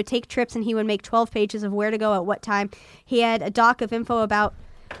Docs. We would take trips and he would make 12 pages of where to go at what time. He had a doc of info about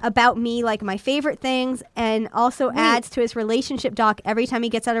me, like my favorite things, and also adds to his relationship doc every time he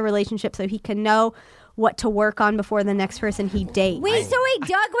gets out of a relationship so he can know what to work on before the next person he dates. Wait, Doug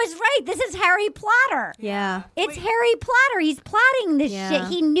was right. This is Harry Potter. Yeah. It's Harry Potter. He's plotting this shit.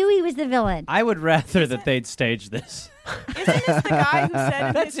 He knew he was the villain. I would rather that they'd stage this. Isn't this the guy who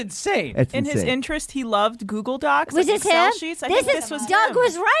said That's insane. in his interest he loved Google Docs? Was and this Excel him? sheets? I This think is this was Doug him.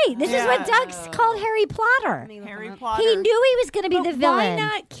 was right. This is what Doug's called Harry Potter. Harry Potter. He knew he was going to be But the villain. Why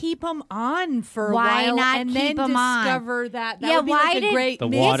not keep him on for a Why while not and keep then him on? discover that? That Yeah, would be why like did- a great The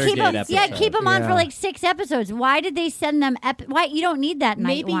mix. Watergate keep him, episode. keep him on for Yeah. like 6 episodes. Why did they send them? Why you don't need that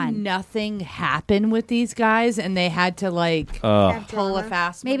night Maybe one? nothing happened with these guys, and they had to like pull a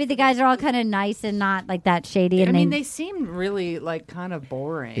fast. Maybe one the for guys are all kind of nice and not like that shady. I And mean, they seemed really like kind of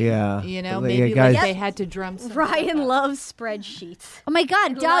boring. Yeah. You know, Well, maybe yeah, guys- like they had to drum some Ryan loves spreadsheets. oh my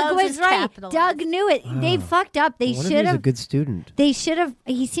God, Doug Loves was his right. capitalized. Doug knew it. They fucked up. They I wonder if should he's a have. good student. They should have.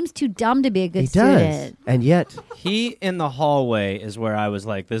 He seems too dumb to be a good He student. does. And yet, He in the hallway is where I was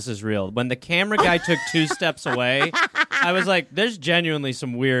like, this is real. When the camera guy took 2 steps away, I was like, there's genuinely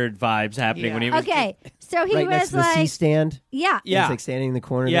some weird vibes happening when he was. Okay, so he right next was to the like, C-stand, yeah. Yeah. he's like standing in the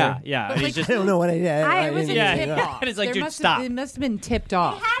corner Yeah, there. yeah. He's just, I don't know what I did. It was a Yeah, tip yeah. off. And it's like, There dude, must stop. Have, it must have been tipped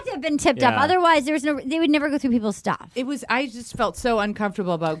off. It had to have been tipped up. Yeah. Otherwise, there's no. They would never go through people's stuff. It was. I just felt so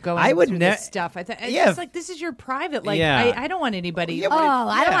uncomfortable about going I would through ne- this stuff. I thought Yeah. it's like this is your private. Like Yeah. I don't want anybody. Oh,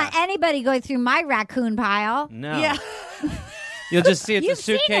 I don't yeah. want anybody going through my raccoon pile. No. Yeah. You'll just see it's You've a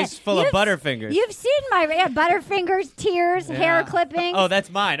seen suitcase it. full of You've- Butterfingers. You've seen my Butterfingers, tears, hair clippings. Oh, that's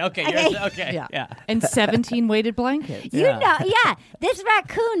mine. Okay. Okay. Yours, okay. Yeah. Yeah. And 17 weighted blankets. You Yeah. know, yeah. This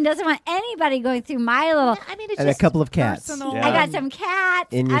raccoon doesn't want anybody going through my little. I mean, it's And a just couple of cats. personal. Yeah. I got some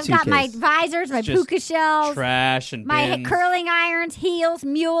cats. In your I've got my suitcase. visors, my It's just puka shells, Trash and my bins. curling irons, heels,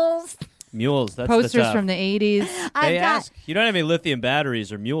 mules. Mules. That's posters the tough. from the 80s. I've They got. ask, you don't have any lithium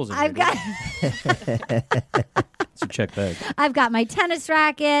batteries or mules in I've here, got. do you? So check that. I've got my tennis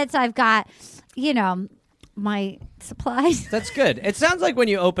rackets. I've got, my supplies. That's good. It sounds like when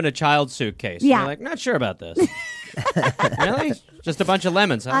you open a child's suitcase. Yeah. You're like, not sure about this. Really? Just a bunch of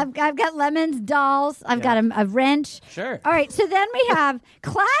lemons, huh? I've got lemons, dolls. I've got a wrench. Sure. All right. So then we have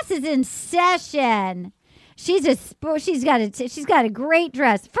classes in session. She's got a great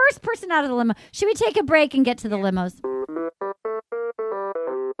dress. First person out of the limo. Should we take a break and get to the limos?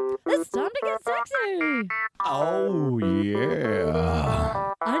 It's time to get sexy. Oh,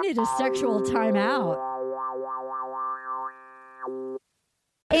 yeah. I need a sexual timeout.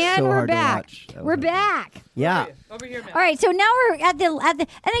 And So we're hard to back. watch. That was We're hard. back. Yeah. Over here, man. All right, so now we're at the and again,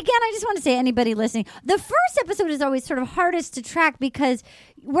 I just want to say, anybody listening, the first episode is always sort of hardest to track because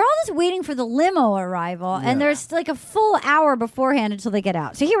we're all just waiting for the limo arrival, and there's like a full hour beforehand until they get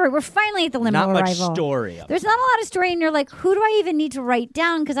out. So here we're finally at the limo Not much arrival. story. Of There's not a lot of story, and you're like, who do I even need to write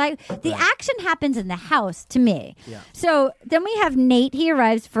down? Because the action happens in the house to me. Yeah. So then we have Nate. He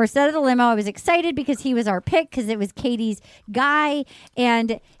arrives first out of the limo. I was excited because he was our pick because it was Katie's guy,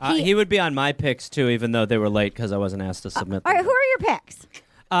 and he would be on my picks too, even though they were late because I wasn't asked to submit all them. right, who are your picks?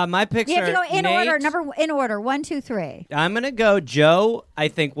 My picks You have to are go in Nate. order. In order. 1, 2, 3. I'm gonna go. Joe, I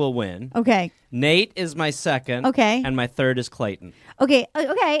think will win. Okay. Nate is my second. Okay. And my third is Clayton. Okay.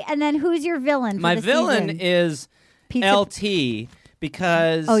 Okay. And then who's your villain? For My the villain season? is Pizza- LT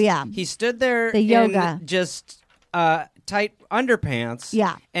because Oh, yeah. he stood there The yoga. in just tight underpants.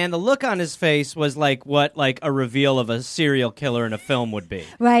 Yeah. And the look on his face was like what a reveal of a serial killer in a film would be.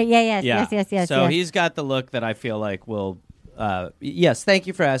 Right. Yeah. Yeah. Yes. So yes. he's got the look that I feel like will. Yes, thank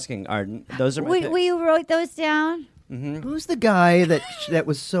you for asking, Arden. Those are my picks. Will you write those down? Who's the guy that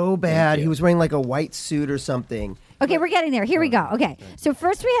was so bad? He was wearing like a white suit or something. Okay, we're getting there. Here we go. Okay, so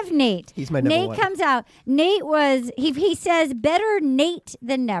first we have Nate. He's my number Nate one. comes out. Nate was he says better Nate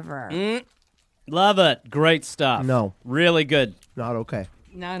than never. Love it. Great stuff. No. Really good. Not okay.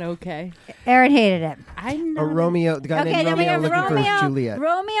 Not okay. Aaron hated it. I'm Or not. Romeo, the guy Okay, named then we Romeo have looking for his Romeo. Juliet.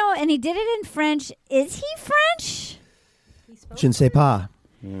 Romeo, and he did it in French. Is he French? Je ne sais pas.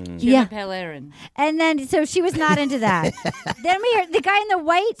 Yeah. Pellerin. And then, so she was not into that. Then we hear the guy in the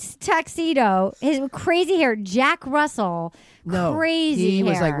white tuxedo, his crazy hair, Jack Russell. No. Crazy He hair.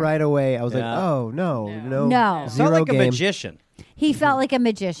 was like right away. I was like, Yeah. oh, no. No. Zero Felt like game. a magician. He felt like a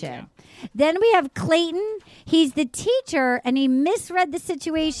magician. Then we have Clayton. He's the teacher, and he misread the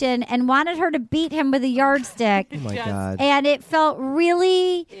situation and wanted her to beat him with a yardstick. Oh, my God. And it felt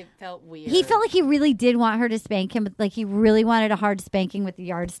really... It felt weird. He felt like he really did want her to spank him. Like he really wanted a hard spanking with the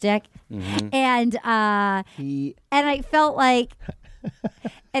yardstick. And He I felt like...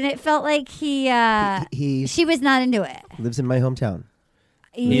 and it felt like he she was not into it. lives in my hometown.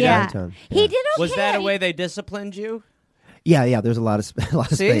 Yeah. Downtown. He did okay. Was that a way they disciplined you? Yeah. There's a lot of See,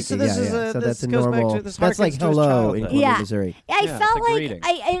 spacing. so this is so this that's a goes back normal. to this That's like harkens to his hello in childhood. Columbia, Yeah. Missouri. I Yeah, felt it's a like greeting.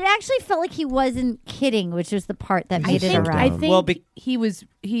 it actually felt like he wasn't kidding, which was the part that made it so around. I dumb. think Well,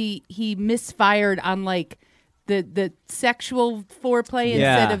 he misfired on like the sexual foreplay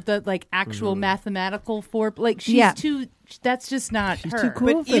Yeah. instead of the like actual mathematical foreplay. Like she's Yeah. too. That's just not She's her. too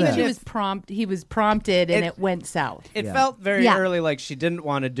cool But for even that. he was prompted, and It- it went south. It Yeah. felt very Yeah. early like she didn't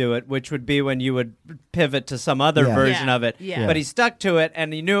want to do it, which would be when you would pivot to some other Yeah. version Yeah. of it. Yeah. But he stuck to it,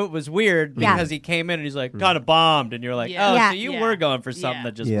 and he knew it was weird Yeah. because he came in and he's like, kind of bombed. And you're like, Yeah. oh, Yeah. so you Yeah. were going for something Yeah.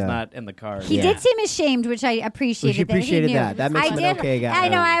 that just Yeah. was not in the cards. He Yeah. did seem ashamed, which I appreciated. Well, she appreciated that. He knew. that. That makes I him an did. okay guy. I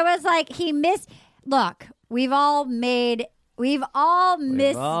know. I was like, he missed. Look, we've all missed. We've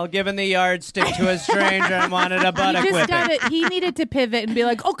all given the yardstick to a stranger and wanted a buttock He just whipping. got it. He needed to pivot and be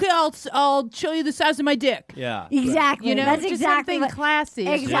like, "Okay, I'll show you the size of my dick." Yeah. Exactly. You know, that's just exactly something what. classy.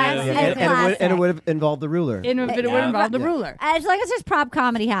 Exactly. Yeah. And And it would have involved the ruler. It would Yeah. involve the Yeah. ruler. As long as there's prop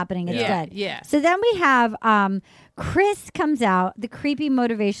comedy happening, it's Yeah. good. Yeah. So then we have Chris comes out, the creepy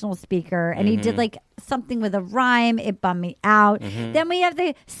motivational speaker, and he did like something with a rhyme. It bummed me out. Then we have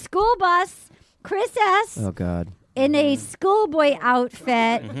the school bus, Chris S. Oh God. in a schoolboy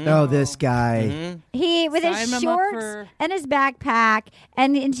outfit. Oh, this guy. He with his Sign him up shorts for- and his backpack,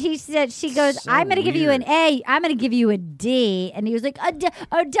 and she said, she goes, So "I'm going to give you an weird. A. I'm going to give you a D." And he was like,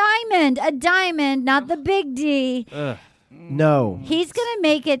 a diamond, not the big D." No. He's going to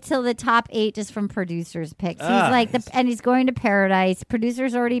make it till the top 8 just from producers' picks. He's Ah. like, and he's going to Paradise.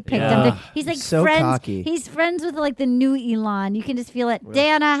 Producers already picked Yeah. him. He's like So friends. cocky. He's friends with like the new Elon. You can just feel it.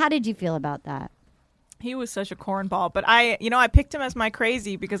 Dana, how did you feel about that? He was such a cornball, but I picked him as my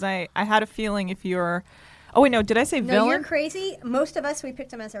crazy because I had a feeling if you're, oh wait, no, did I say No, villain? you're crazy. Most of us, we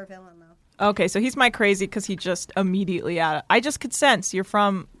picked him as our villain, though. Okay, so he's my crazy because he just immediately I just could sense you're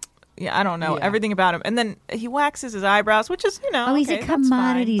from, I don't know, everything about him, and then he waxes his eyebrows, which is Oh, he's okay, a that's fine,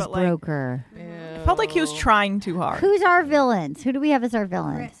 commodities but, like, broker. it felt like he was trying too hard. Who's our villains? Who do we have as our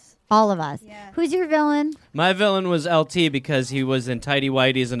villains? Chris. All of us. Yeah. Who's your villain? My villain was LT because he was in tighty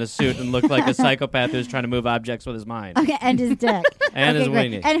whities and a suit and looked like a psychopath who was trying to move objects with his mind. Okay, and his dick. And his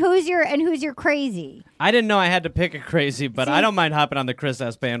great. weenie. And who's your crazy? I didn't know I had to pick a crazy, but See? I don't mind hopping on the Chris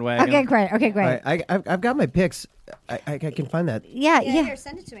S bandwagon. Okay, great. Okay, All great. right, I've got my picks. I can find that. Yeah. Here,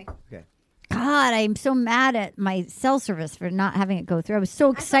 send it to me. Okay. God, I'm so mad at my cell service for not having it go through. I was so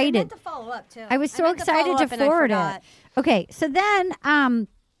I excited. meant to follow up too. I was so meant to excited follow to up and I forward it. forgot. Okay, so then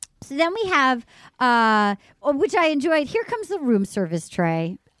we have which I enjoyed. Here comes the room service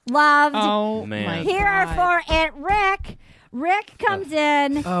tray. Loved. Oh Man. my Here God. for it, Rick. Rick comes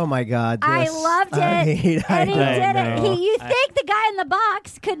in. Oh my God. I this- loved it, I and he don't did know. it. You think the guy in the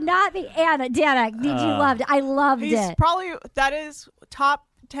box could not be Dana? Did you loved it? I loved He's it. probably that is top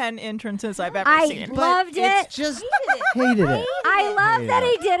 10 entrances I've ever I seen. loved it. It's just Hated it. I love that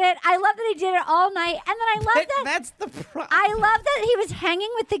he did it. I love that he did it all night, and then I love that. that's the problem. I love that he was hanging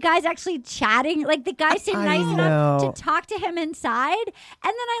with the guys, actually chatting. Like the guys seemed I nice enough know. to talk to him inside. And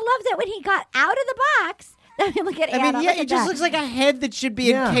then I loved that when he got out of the box. Look at Anna. I mean, yeah, look it at just that. looks like a head that should be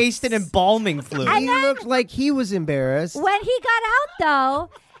Yeah. encased in embalming fluid. He looked like he was embarrassed. When he got out,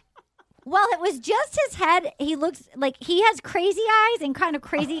 though, well, it was just his head. He looks like he has crazy eyes and kind of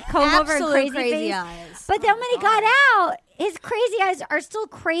crazy comb over and Absolute crazy face. eyes. But then when he got out, his crazy eyes are still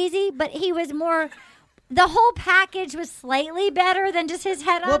crazy, but he was more. The whole package was slightly better than just his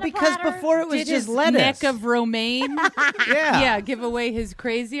head on well, a because platter. before it was Did just his lettuce. neck of romaine, yeah. give away his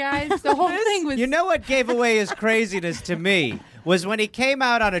crazy eyes. The whole thing was. You know what gave away his craziness to me was when he came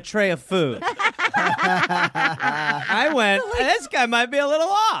out on a tray of food. I went, this guy might be a little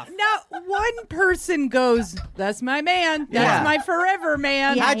off. Not one person goes, "That's my man. That's Yeah. my forever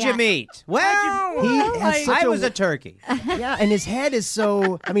man." Yeah. How'd you meet? Well, He has like- such I was a turkey. yeah, and his head is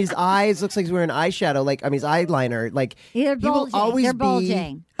so. I mean, his eyes looks like he's wearing eyeshadow. Like, I mean, his eyeliner. Like, They're he will bulging. always They're be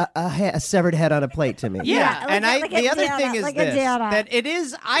bulging. a severed head on a plate to me. Yeah, like and a- like a the other Dana, thing is like a this: Dana. that it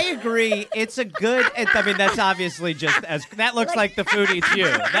is. I agree. It's a good. I mean, that's obviously just as that looks like the food eats you.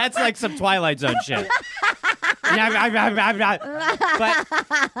 That's like some Twilight Zone shit. But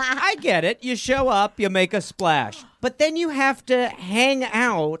I get it. You show up, you make a splash, but then you have to hang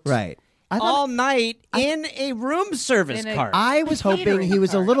out Right. I thought all night in a room service In a- cart. I was hoping catering he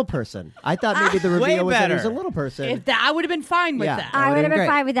was a cart. little person. I thought maybe the Way reveal was that he was a better. little person. If that, I would have been fine with Yeah. that. I would have been great.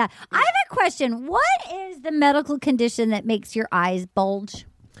 fine with that. I have a question. What is the medical condition that makes your eyes bulge?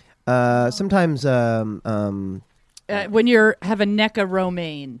 Sometimes when you have a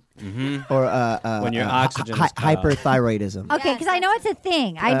necromaine. Or When your oxygen is cut off. hyperthyroidism. Okay, because I know it's a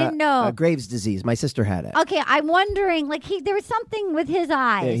thing. I didn't know. Graves' disease. My sister had it. Okay, I'm wondering, like there was something with his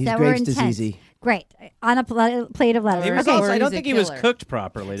eyes he's that Graves' were intense. disease-y. Great, on a plate of lettuce. He was Okay, also, I He's don't a think he was killer. cooked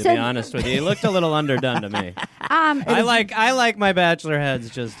properly, to So- be honest with you. He looked a little underdone to me. I like my bachelor heads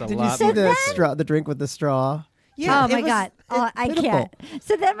just a Did you lot. see more. the drink with the straw? oh my god! Oh, I pitiful. can't.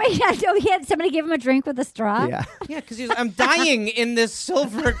 So then he had somebody give him a drink with a straw. Yeah. Yeah, because I'm dying in this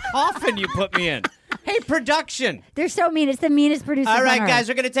silver coffin you put me in. Hey, production. They're so mean. It's the meanest producer. All right, on guys, earth.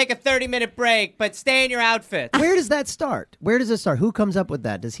 we're going to take a 30-minute break, but stay in your outfits. Where does that start? Where does it start? Who comes up with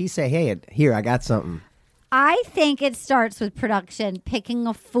that? Does he say, "Hey, here, I got something"? I think it starts with production picking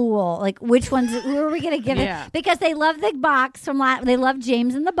a fool. Like, which ones? Who are we going to give Yeah. it? Because they love the box they love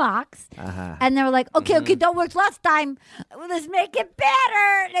James in the box, and they were like, okay, that worked last time. Let's make it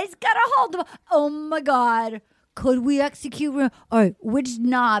better. He's got to hold them. Oh my god, could we execute? All right, which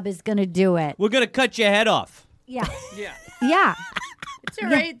knob is going to do it? We're going to cut your head off. Yeah, Yeah. yeah. It's all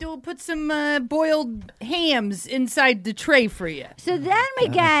right. We'll put some boiled hams inside the tray for you. So then we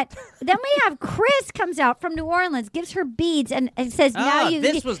have Chris comes out from New Orleans, gives her beads, and says, "Now you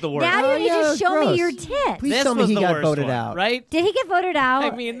this was the worst. Now Oh, you need yeah, to show gross. me your tits." Please This tell me was he the got worst voted one, out. right? Did he get voted out?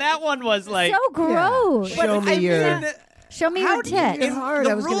 I mean, that one was like... so gross. Show me your. Show me How your do you- tits. It's hard.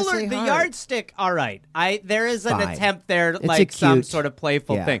 The I was gonna ruler, say the hard. yardstick. All right, there is an Fine. attempt there, It's like a some cute- sort of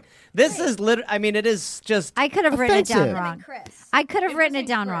playful yeah. thing. This is literally. I mean, it is just. I could have written it down Offensive. wrong. Chris. I could have written it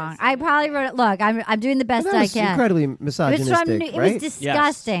down wrong. I probably wrote it. Look, I'm doing the best That I was can. incredibly It was misogynistic, from. It right? was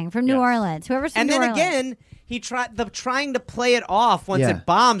disgusting from New Yes. Orleans. Whoever's from And New then Orleans. again, he trying to play it off once Yeah. it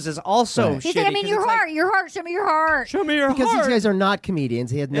bombs is also. Right. He's shitty, like, I mean, 'cause your it's like, heart, your heart. Show me your heart. Show me your Because heart. these guys are not comedians.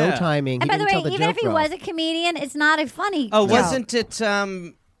 He had no Yeah. timing. And He by the didn't way, tell the even if joke he well. was a comedian, it's not a funny. Oh, joke. wasn't it?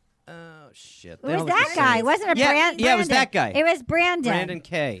 Oh shit! It was that guy. Wasn't it? Yeah, Brandon? yeah, it was that guy. It was Brandon. Brandon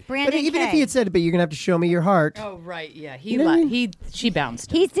K. Brandon But even K. if he had said, "But you're gonna have to show me your heart," Oh right, yeah. You know what I mean? She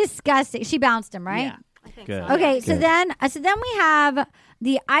bounced him. He's disgusting. She bounced him, right? Yeah. Good. Okay, so Good. then we have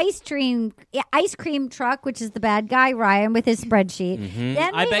the ice cream truck, which is the bad guy Ryan with his spreadsheet.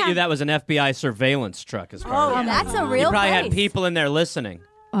 Then I we bet you have- that was an FBI surveillance truck. As far as That's a you real probably place. had people in there listening.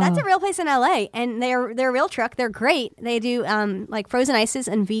 That's a real place in LA, and they're a real truck. They're great. They do like frozen ices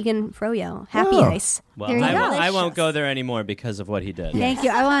and vegan froyo, happy Oh. ice. Well, There you I go. won't, go there anymore because of what he did. Thank you.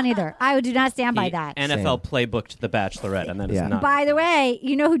 I won't either. I do not stand by He that. NFL playbooked The Bachelorette, and that is Yeah. not. By the way,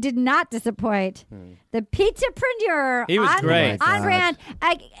 you know who did not disappoint? The pizzapreneur. He was on, great. Oh my On God. brand.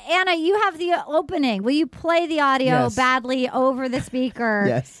 Anna, you have the opening. Will you play the audio Yes. badly over the speaker?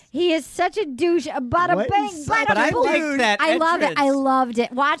 Yes. He is such a douche. Bada What? bang, He's bada such But I boom. like that. I love it. I entrance. loved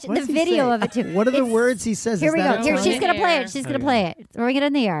it. Watch What the does he video say? of it too. What are the It's- words he says? Here Is we that go. it? Here, on she's the gonna play air? it. She's gonna play it. Throwing it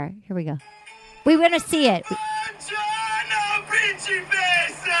in the air. Here we go. We want to see it.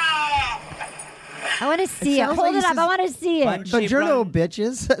 I want to see it. sounds Hold like it he up. I says- want to see it. Buongiorno,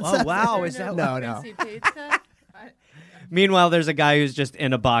 bitches. Oh, wow, is that- No. Meanwhile, there's a guy who's just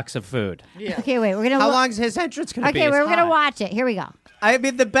in a box of food. Okay, wait. We're gonna. How long's his entrance going to be? Okay, It's we're gonna hot. watch it. Here we go. I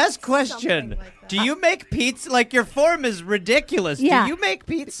mean, the best question: do you make pizza? Like your form is ridiculous. Yeah. Do you make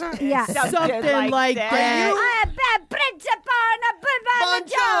pizza? Yeah. Something like that.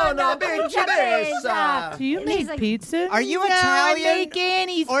 Buongiorno, principessa. Do you And make he's like- pizza? Are you No, Italian? I make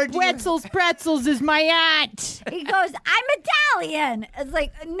Annie's Or do you- pretzels is my aunt. He goes, I'm Italian. It's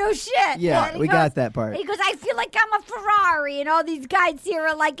like, no shit. Yeah, And he we goes- got that part. He goes, I feel like I'm a Ferrari, and all these guys here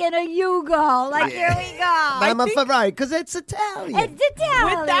are like in a Yugo. Like, here we go. I'm a Ferrari because it's Italian. It's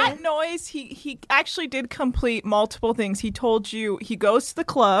Italian. With that noise, he actually did complete multiple things. He told you he goes to the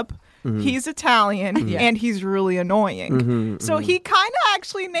club, he's Italian, and he's really annoying. So he kind of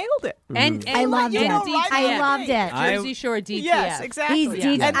actually nailed it. And I loved you it. know, right I away. loved it. Jersey Shore DTF. Yes, exactly. He's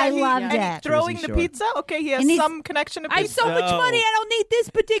DTF. And I then loved and it. throwing Jersey the Shore. pizza. Okay, he has And he's- some connection to I have pizza. so much No. money, I don't need this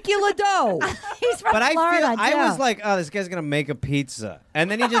particular dough. He's from But I Florida, feel I too. was like, oh, this guy's gonna make a pizza, and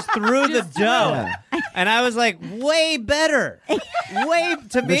then he just threw the dough, and I was like, way better, way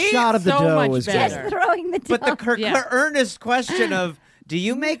to the me. shot of the so dough much was better. good. throwing the But the dough. Yeah. earnest question of, do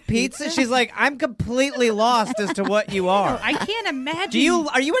you make pizza? She's like, I'm completely lost as to what you are. I can't imagine.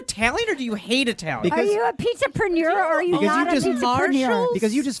 Are you Italian or do you hate Italian? Are you a pizzapreneur or are you Because not you a just- pizzapreneur? Marshalls?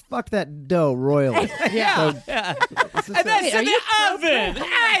 Because you just fucked that dough royally. yeah. And that's Wait, are in the you oven.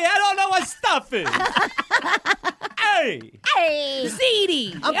 Hey, I don't know what stuff is. Hey. Hey.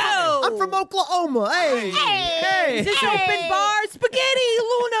 Ziti. I'm from Oklahoma. Hey. Hey. Is this open bar? Spaghetti,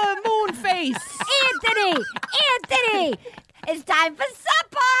 Luna, moon face. Anthony, it's time for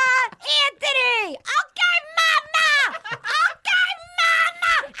supper. Anthony. Okay, mama. I'm coming,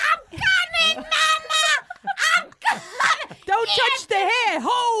 mama. I'm coming.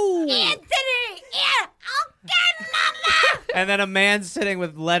 And then a man sitting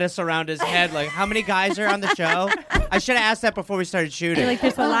with lettuce around his head. Like, how many guys are on the show? I should have asked that before we started shooting. Like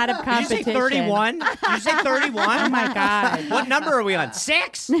there's a lot of Did competition. you say 31? Did you say 31? Oh my God. What number are we on?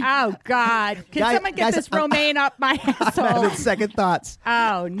 6? Oh God. Can someone get this romaine up my I'm asshole? having second thoughts.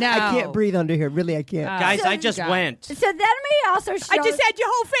 Oh no. I can't breathe under here. Really, I can't. Guys, I just went. So then we also showed. I just had your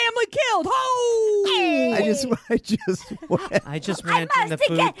whole family killed. Oh. I just went. I just went in the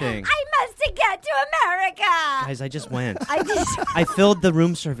food thing. I must get to America. Guys, I just went. I I filled the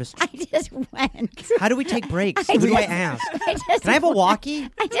room service. just went. How do we take breaks? Who do I ask? Can I have a walkie?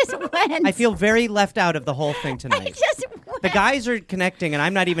 I just went. I feel very left out of the whole thing I tonight. just went. The guys are connecting, and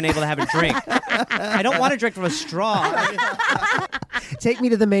I'm not even able to have a drink. I don't want to drink from a straw. Take me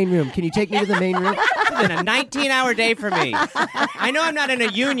to the main room. Can you take me to the main room? It's been a 19-hour day for me. I know I'm not in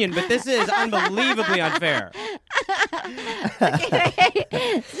a union, but this is unbelievably unfair.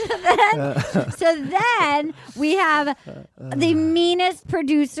 So then we have the meanest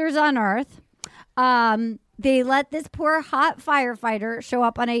producers on earth. They let this poor hot firefighter show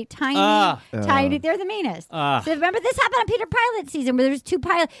up on a tiny. They're the meanest. So remember, this happened on Peter Pilot's season, where there was 2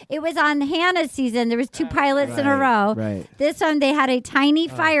 pilots. It was on Hannah's season. There was 2 pilots in a row. Right. This one, they had a tiny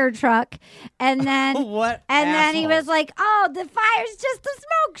fire truck, and then What then he assholes. was like, "Oh, the fire's just a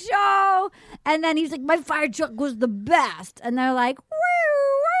smoke show." And then he's like, "My fire truck was the best." And they're like, "Woo,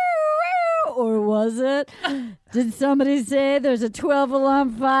 woo, woo." Or was it? Did somebody say there's a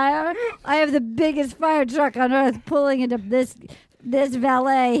 12-alarm fire? I have the biggest fire truck on earth pulling into this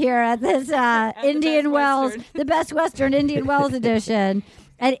valet here at this Indian Best Wells, Western. the Best Western Indian Wells edition.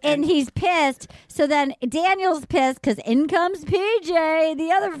 And he's pissed. So then Daniel's pissed because in comes PJ,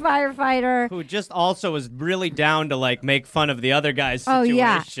 the other firefighter. Who just also was really down to like make fun of the other guy's Oh,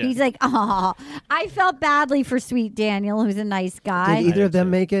 situation. yeah. He's like, oh, I felt badly for sweet Daniel, who's a nice guy. Did either of them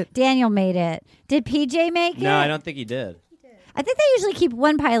make it? Daniel made it. Did PJ make it? No, I don't think he did. I think they usually keep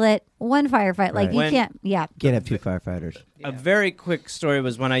one pilot, one firefight. Like, Right. you When- can't, yeah. Can't have 2 firefighters. A very quick story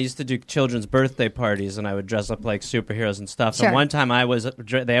was when I used to do children's birthday parties, and I would dress up like superheroes and stuff. Sure. And one time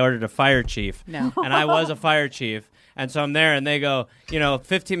they ordered a fire chief, No. and I was a fire chief. And so I'm there, and they go,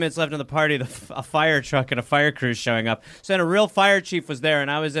 15 minutes left in the party, a fire truck and a fire crew's showing up. So then a real fire chief was there,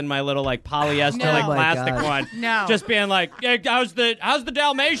 and I was in my little like polyester, No. like Oh my plastic God. one, No. just being like, "Yeah, how's the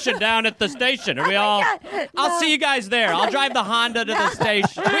Dalmatian down at the station? Are we all? I'll see you guys there. I'll drive the Honda to the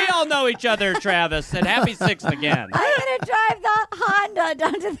station. We all know each other, Travis. And happy 6th again. I'm going to drive the Honda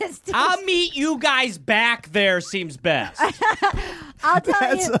down to this station. I'll meet you guys back there. Seems best. I'll tell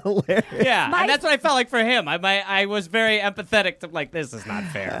That's you. hilarious. Yeah, My- and that's what I felt like for him. I was very empathetic to like, this is not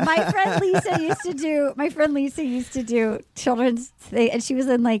fair. My friend Lisa used to do children's thing, and she was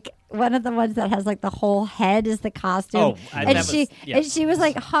in like one of the ones that has like the whole head is the costume. Oh, and that was- she yeah. and she was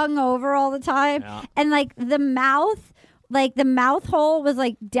like hung over all the time, Yeah. and like the mouth. Like the mouth hole was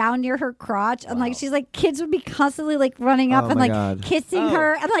like down near her crotch, and like she's like kids would be constantly like running up Oh, and my like God. kissing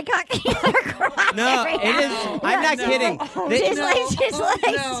her and like hugging her crotch. No, every it is. now- I'm not kidding. She's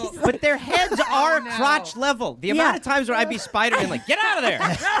like, But their heads are crotch level. The amount of times where I'd be Spider-Man, like, get out of there,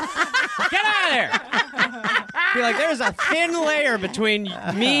 get out of there. Be like, there's a thin layer between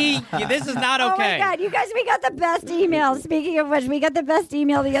me. This is not okay. Oh my God, you guys, we got the best email. Speaking of which, we got the best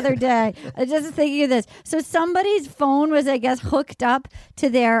email the other day. I was just thinking of this. So somebody's phone was, I guess, hooked up to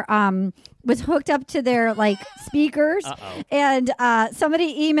their like speakers, and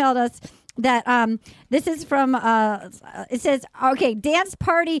somebody emailed us that this is from it says, okay, dance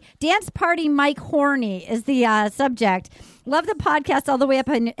party Mike Horny is the subject. Love the podcast all the way up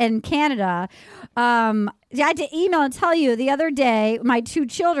in Canada. I had to email and tell you the other day, my 2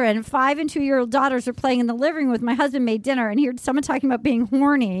 children, 5 and 2-year-old daughters, were playing in the living room with my husband, made dinner, and he heard someone talking about being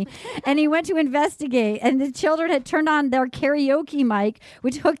horny, and he went to investigate, and the children had turned on their karaoke mic,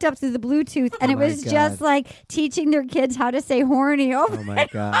 which hooked up through the Bluetooth, and it my was God. just like teaching their kids how to say horny over Oh my and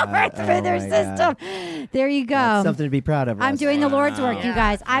God. over through Oh their my system. There you go. That's something to be proud of. I'm Russ. doing the Lord's work, you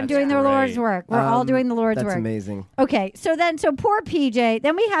guys. I'm That's doing the Lord's great. work. We're all doing the Lord's That's work. amazing. Okay, so poor PJ.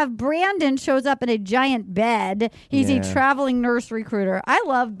 Then we have Brandon shows up in a giant bed. He's a Yeah. traveling nurse recruiter. I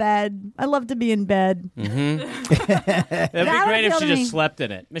love bed. I love to be in bed. It'd be That would great if appeal she to just me. slept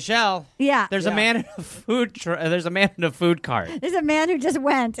in it. Michelle, Yeah. there's a man in a food. There's a man in a food cart. There's a man who just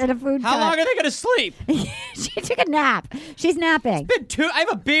went in a food How cart. long are they going to sleep? She took a nap. She's napping. Been 2. I have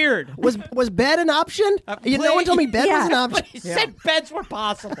a beard. Was bed an option? No one told me bed was an Yeah. option. He said beds were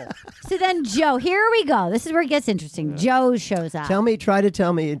possible. So then Joe, here we go. This is where it gets interesting. Joe shows up. Try to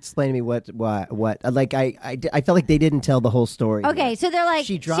tell me, explain to me what, like I felt like they didn't tell the whole story. Okay, so they're like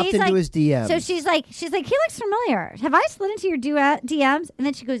she dropped she's into like- his DMs. So she's like, he looks familiar. Have I slid into your DMs? And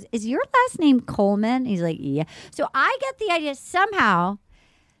then she goes, is your last name Coleman? He's like, yeah. So I get the idea somehow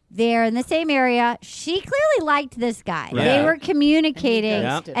they're in the same area. She clearly liked this guy. Right. They were communicating,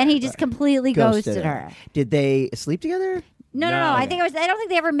 and he just completely ghosted her. Did they sleep together? No. I think I don't think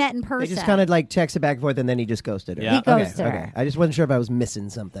they ever met in person. They just kind of like texted back and forth, and then he just ghosted her. Yeah. He ghosted okay. her. I just wasn't sure if I was missing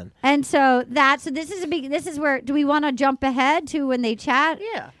something. And so this is where, do we want to jump ahead to when they chat?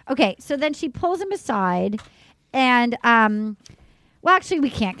 Yeah. Okay, so then she pulls him aside, and well, actually we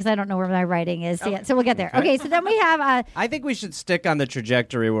can't because I don't know where my writing is yet. So we'll get there. Okay, so then we have I think we should stick on the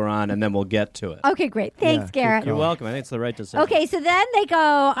trajectory we're on, and then we'll get to it. okay, great. Thanks, good Gareth. You're welcome. I think it's the right decision. Okay, so then they go.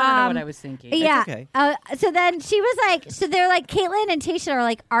 I don't know what I was thinking. Yeah. okay. So then she was like, so they're like, Caitlin and Tasha are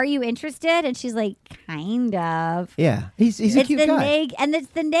like, are you interested? And she's like, kind of. Yeah, he's a cute guy. And it's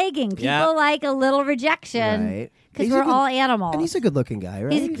the nagging. People Yeah. like a little rejection Right. because He's a we're good- all animals. And he's a good-looking guy,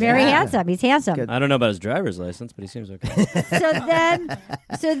 right? He's very handsome. He's handsome. Good. I don't know about his driver's license, but he seems okay. So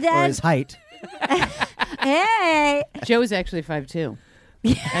Or then, his height. hey, Joe's actually 5'2".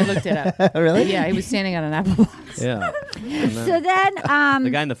 I looked it up. Really? Yeah, he was standing on an apple box. Yeah. so then, The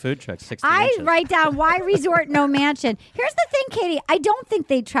guy in the food truck, 16 I inches. write down why resort no mansion. Here's the thing, Katie. I don't think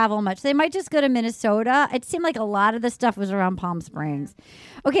they travel much. They might just go to Minnesota. It seemed like a lot of the stuff was around Palm Springs.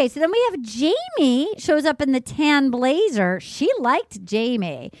 Okay, so then we have Jamie shows up in the tan blazer. She liked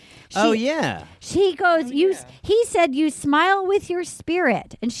Jamie. Oh, yeah. She goes, he said, you smile with your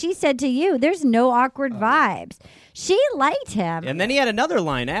spirit. And she said to you, there's no awkward vibes. She liked him. And then he had another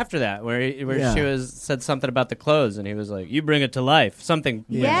line after that where Yeah. she said something about the clothes, and he was like, you bring it to life. Something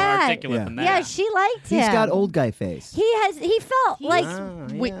more articulate Yeah. than that. Yeah, she liked him. He's got old guy face. He felt like,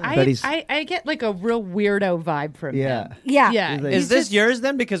 Wait, But he's- I get like a real weirdo vibe from Yeah. him. yeah. Yeah. He's like- Is He's this just- yours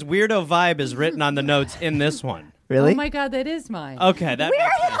then? Because Weirdo Vibe is written on the notes in this one. Really? Oh my God, that is mine. Okay, that makes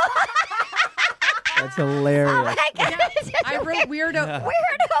sense. That's hilarious. Oh my God. I wrote weirdo.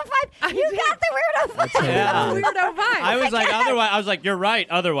 Weirdo vibe. You got the weirdo vibe. Yeah. Weirdo vibe. I was like, otherwise, I was like, you're right.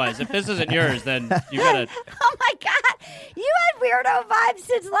 Otherwise, if this isn't yours, then you gotta. Oh my God. You had weirdo vibes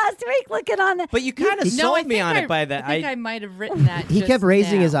since last week looking on the. But you kind of No, I sold me think on it by that. I think I might have written that. He just kept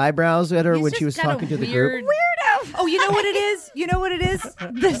raising now. his eyebrows at her He's when she was just got a talking to the weird- group. Weirdo. Oh, you know what it is? You know what it is?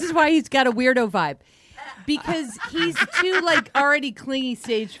 This is why he's got a weirdo vibe. Because he's too like already clingy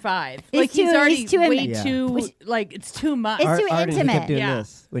stage 5. He's Like he's too- already he's too way in- too like it's too much. It's too Arden, he intimate. kept doing Yeah.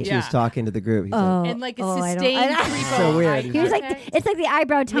 this when she was Yeah. talking to the group. He's Oh. and like a I don't- sustained I- creep So on weird. eye He He was like, contact. it's like the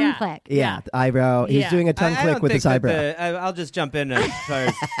eyebrow tongue Yeah. click. like, yeah, the eyebrow. He's Yeah. doing a tongue I click don't with think his that eyebrow. I'll just jump in as far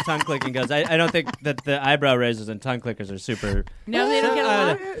as tongue clicking goes. I don't think that the eyebrow raisers and tongue clickers are super. No, they don't get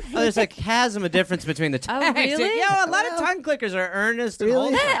along. There's a chasm of difference between the two. Oh, really? Yeah, a lot of tongue clickers are earnest and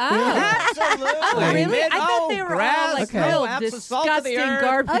Really? wholesome. Absolutely. Oh, really? I thought they were all like Okay. real absolute salt of the disgusting earth.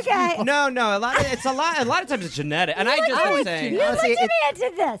 garbage. Okay. No, a lot of times it's genetic, and I just was saying. You Oh, looked see, at me and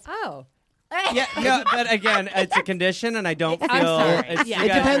did this. Oh. Yeah, no, but again, it's a condition, and I don't feel. I'm sorry. It's, Yeah. you It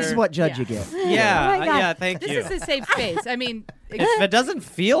guys depends are- what judge Yeah. you get. Yeah, Oh my God. yeah. Thank This you. is a safe space. I mean, It doesn't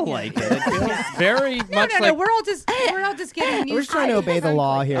feel like it. It feels very no, much no, like. we're all just getting used We're just trying to obey the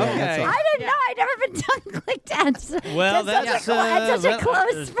law here. Okay. That's all. I didn't know. I'd never been tongue clicked at. Well, at that's, such a well,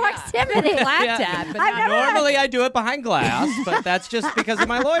 close proximity. laughed Yeah. at, but I've not never- Normally, I do it behind glass, but that's just because of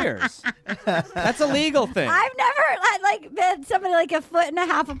my lawyers. That's a legal thing. I've never like been somebody like a foot and a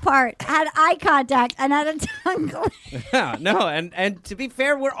half apart, had eye contact, and had a tongue click. Yeah, no, and to be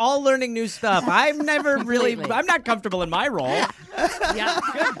fair, we're all learning new stuff. I've never really. Completely. I'm not comfortable in my role. Yeah.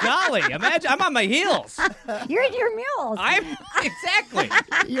 Good golly, imagine I'm on my heels. You're in your mules. I'm exactly.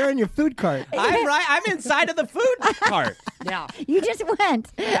 You're in your food cart. I'm right. I'm inside of the food cart. Yeah. You just went.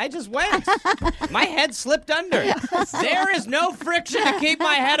 I just went. My head slipped under. There is no friction to keep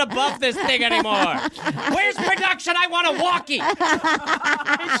my head above this thing anymore. Where's production? I want a walkie.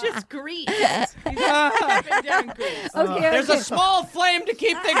 It's just grease. He's up and down grease. Okay. There's a small flame to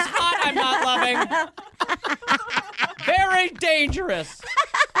keep things hot I'm not loving. Very dangerous.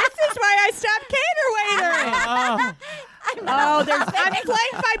 This is why I stopped cater waitering. Oh, I'm flanked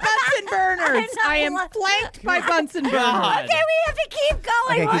by Bunsen burners. I am flanked by Bunsen burners. God. Okay, we have to keep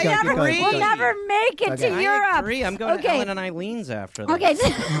going. Okay, keep going, keep going, keep We'll going. never make it Okay. to I Europe. agree. I'm going to Okay. Ellen and Eileen's after this. Okay.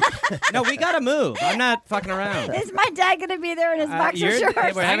 No, we got to move. I'm not fucking around. Is my dad going to be there in his boxer You're-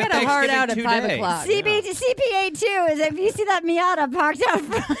 shorts? we're I having got a hard Thanksgiving out at 5 today. o'clock. CPA 2 is if you see that Miata parked out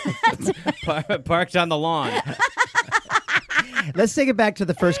front. Parked on the lawn. Let's take it back to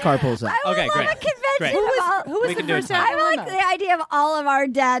the first car pulls up. I would Okay, love great. a convention Great. Who was We the can do first it. time? I like the idea of all of our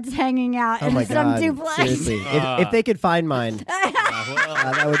dads hanging out Oh in my some God. duplex. Seriously. If they could find mine,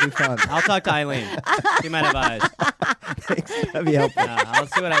 that would be fun. I'll talk to Eileen. She might have eyes. That'd be helpful. I'll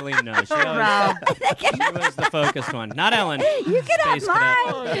see what Eileen knows. She was the focused one. Not Ellen. You can have Space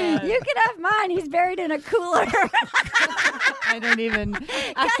mine. cadet. You can have mine. He's buried in a cooler. I don't even.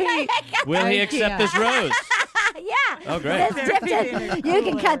 Will he I accept can't. this rose? Yeah. Oh, great. It's dipped in. You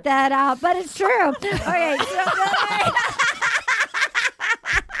can cut that out, but it's true. Okay, so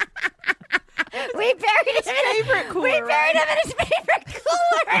we buried him in favorite cooler, We buried him in his favorite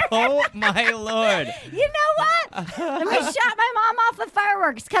cooler. Oh, my Lord. You know what? And we shot my mom off with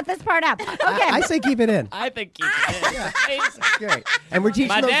fireworks. Cut this part out. Okay. I say keep it in. I think keep it in. Amazing. Great. And we're teaching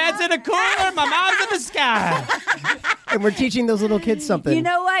My dad's in a cooler. My mom's in the sky. and we're teaching those little kids something. You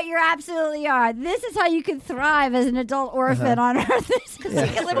know what? You absolutely are. This is how you can thrive as an adult orphan on Earth. This is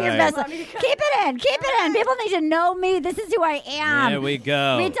you can live your Right. best life. Keep it in. Keep it in. People need to know me. This is who I am. There we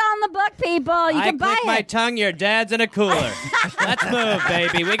go. Read on the book, people. You I can buy click my it. tongue. Your dad's in a cooler. Let's move,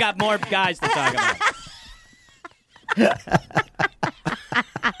 baby. We got more guys to talk about.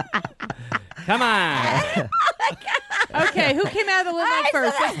 Come on. Okay, who came out of the limo All right,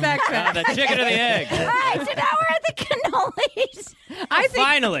 first? so Let's backtrack. The chicken or the egg? All right, so now we're at the cannolis. I think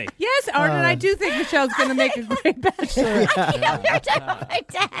Finally. yes, Arden. I do think Michelle's going to make a great bachelor. You're talking about my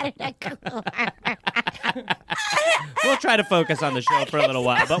dad in a cooler. We'll try to focus on the show for a little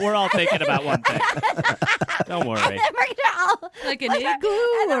while, but we're all thinking about one thing. Don't worry. And then we're gonna all Like an and igloo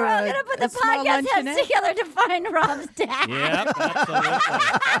then or we're all a- gonna put a the small podcast heads luncheonette? together to find Rob's dad. Yep, absolutely.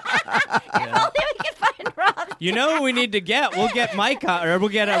 If only we could find Rob's. You know who we need to get? We'll get Mike on, or we'll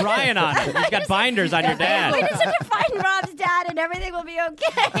get Ryan on it. He's got binders on your We dad. just have to find Rob's dad, and everything will be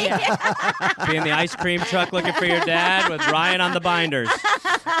okay. Be in the ice cream truck looking for your dad with Ryan on the binders.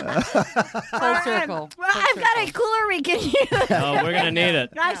 Full circle. Well, I've got a cooler we can use. Oh, we're gonna need it.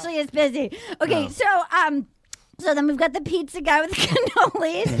 Actually, it's busy. Okay, so then we've got the pizza guy with the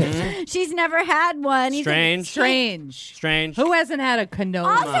cannolis. She's never had one. He's Strange. Strange. Who hasn't had a cannoli?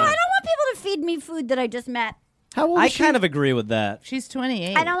 Also, I don't want people to feed me food that I just met. How old I is she? kind of agree with that. She's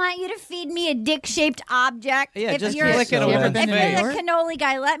 28. I don't want you to feed me a dick-shaped object. Yeah, if just you're, flick it So over ever the if been face. you're the cannoli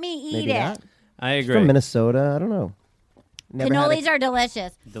guy, let me eat Maybe it. not. I She's agree. from Minnesota. I don't know. Never had Cannolis are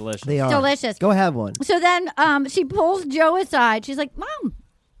delicious. Delicious. They are delicious. Go have one. So then she pulls Joe aside. She's like, Mom,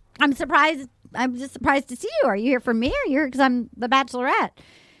 I'm surprised. I'm just surprised to see you. Are you here for me or you're here because I'm the bachelorette?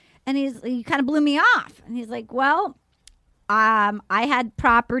 And he kind of blew me off. And he's like, well, I had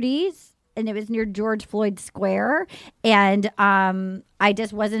properties and it was near George Floyd Square. And I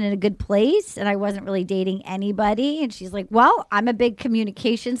just wasn't in a good place and I wasn't really dating anybody. And she's like, well, I'm a big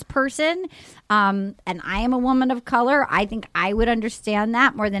communications person and I am a woman of color. I think I would understand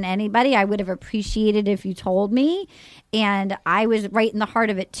that more than anybody. I would have appreciated if you told me. And I was right in the heart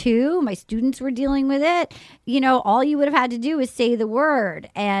of it too. My students were dealing with it. You know, all you would have had to do is say the word.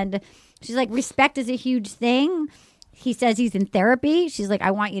 And she's like, respect is a huge thing. He says he's in therapy. She's like, I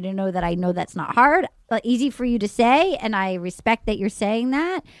want you to know that I know that's not hard, easy for you to say, and I respect that you're saying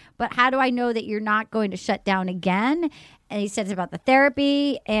that. But how do I know that you're not going to shut down again? And he says about the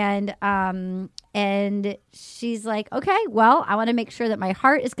therapy, and she's like, okay, well, I want to make sure that my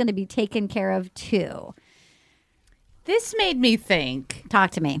heart is going to be taken care of too. This made me think Talk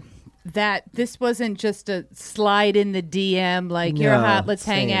to me. that this wasn't just a slide in the DM, like you're No, hot, let's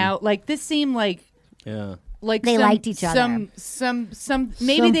hang same. out. Like this seemed like Yeah. They liked each other. Some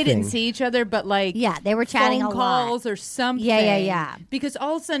maybe they didn't Something. see each other, but like Yeah, they were chatting phone a lot. calls or something. Yeah. Because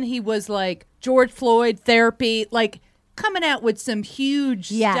all of a sudden he was like George Floyd therapy, like coming out with some huge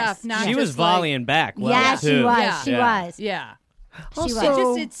Yes. stuff. Not She just was volleying back. Well, Yeah, too. she was. Yeah. She Yeah. was. Yeah. She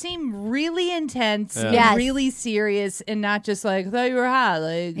was. It seemed really intense and Yes. really serious and not just like, I thought you were hot.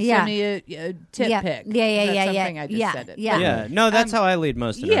 Like, Yeah. send me a tit Yeah. pic. Yeah, That's yeah, something I just said it. yeah. Yeah. No, that's how I lead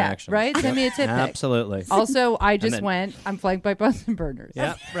most Yeah, interactions. right? Send me a tit pic. Absolutely. Also, I just then- went, I'm flanked by Bunsen burners.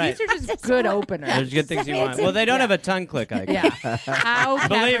 Yeah, right. These are just good openers. There's good things you want. Well, they don't have a tongue click icon. Yeah. How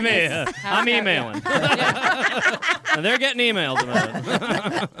Believe me, cavernous- how I'm cavernous- emailing. And they're getting emails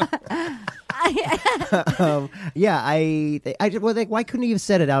about it. Yeah, I well, like, why couldn't you have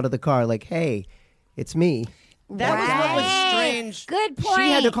said it out of the car? Like, hey, it's me. That was what was strange. Good point.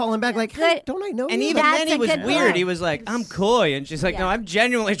 She had to call him back. Like, hey, Good. don't I know And you? even That's then, he a was good weird. point. He was like, "I'm coy," and she's like, "No, I'm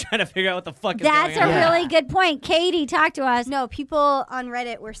genuinely trying to figure out what the fuck is That's going a on." really good point. Katie, talk to us. No, people on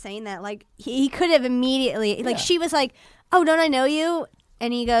Reddit were saying that. Like, he could have immediately, like, she was like, oh, don't I know you?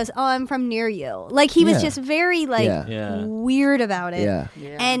 And he goes, oh, I'm from near you. Like, he was Yeah. just very, like, Yeah. weird about it. Yeah.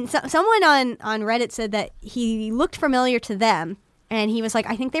 And someone on Reddit said that he looked familiar to them. and he was like,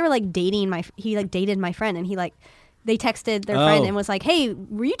 I think they were like dating he like dated my friend, and he like they texted their friend and was like, hey,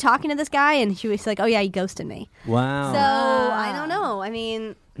 were you talking to this guy? And she was like, oh yeah, he ghosted me. Wow. So I don't know. I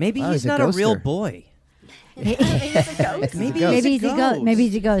mean, maybe he's not a real boy. maybe he's a ghost. Maybe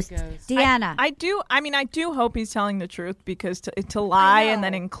he's a ghost. Deanna. I do hope he's telling the truth, because to lie and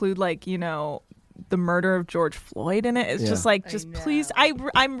then include the murder of George Floyd in it is just please.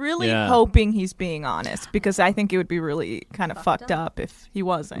 I'm really hoping he's being honest, because I think it would be really kind of fucked up if he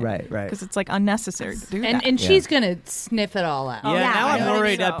wasn't. Right. Because it's like unnecessary to do that. And she's gonna sniff it all out. Yeah, now I'm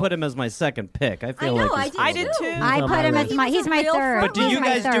worried I put him as my second pick. I feel I did too. I put him as he's my third. But do you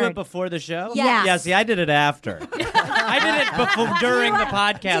guys do it before the show? Yes. Yeah, see, I did it after. I did it before during the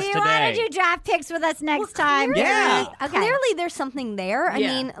podcast today. Do you today. want to do draft picks with us next time? Yeah. Okay. Clearly, there's something there. I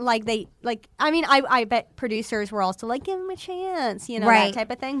mean, I bet producers were also like, give him a chance, that type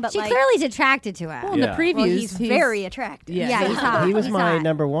of thing. But she clearly's attracted to it. Well, in the previews, he's very attractive. Yeah, he's hot. He was He's my hot.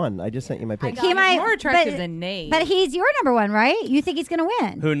 number one. I just sent you my pick. He might more attractive than Nate. But he's your number one, right? You think he's going to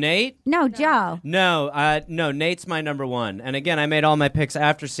win? Who, Nate? No, Joe. No, Nate's my number one. And again, I made all my picks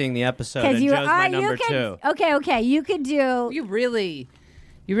after seeing the episode, and Joe's my number two. Okay. You could do.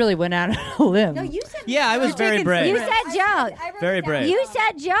 You really went out on a limb. No, you said Yeah, I was very brave. You said Joe. Very brave. You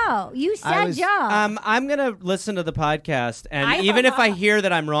said Joe. You said Joe. I'm going to listen to the podcast, and even if I hear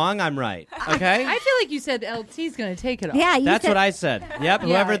that I'm wrong, I'm right. Okay? I feel like you said LT's going to take it all. Yeah, That's what I said. Yep,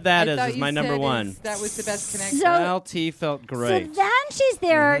 whoever that is my number one. That was the best connection. So, LT felt great. So then she's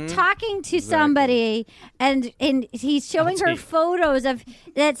there talking to somebody, and he's showing her photos of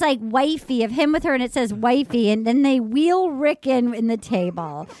that's like wifey of him with her, and it says wifey, and then they wheel Rick in the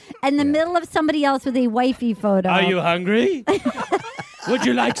table, in the middle of somebody else with a wifey photo. Are you hungry? Would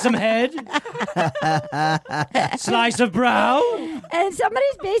you like some head? Slice of brow? And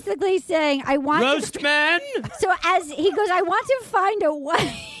somebody's basically saying, I want Roast man? So as he goes, I want to find a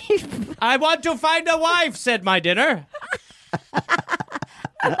wife. I want to find a wife, said my dinner.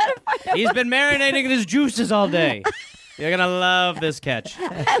 He's been marinating in his juices all day. You're going to love this catch.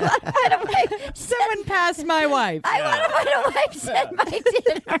 Someone passed my wife. I want to find a wife, said my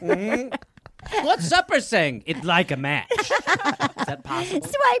dinner. What's supper saying? It's like a match. Is that possible?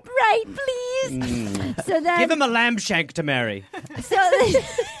 Swipe right, please. So then, Give him a lamb shank to marry.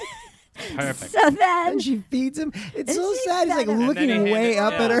 Perfect. So then, and she feeds him. It's so sad. He's like him. looking way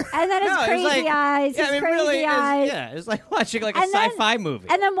up at her. And then his crazy eyes. His crazy eyes. It's like watching like a sci-fi movie.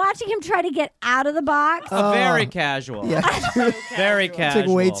 And then watching him try to get out of the box. Very casual. Yeah. Very It casual.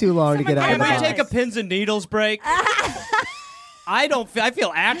 took way too long to get out of the Can we box. take a pins and needles break? I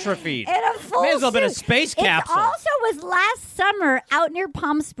feel atrophied. In a full May as well have been a suit. space capsule. It also was last summer out near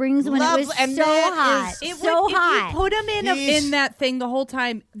Palm Springs when it was so hot. If hot. you put him in that thing the whole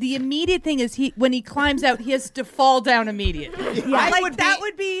time, the immediate thing is when he climbs out, he has to fall down immediately. Yeah. That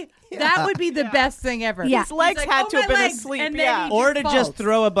would be the best thing ever. Yeah. His legs had to have been asleep. And then he Or to falls. just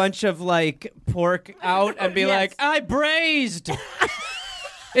throw a bunch of like pork out and be like, I braised.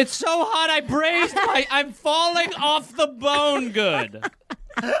 It's so hot, I braised I'm falling off the bone good.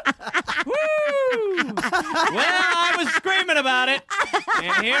 Woo! Well, I was screaming about it,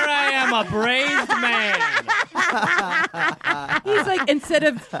 and here I am, a braised man. He's like, instead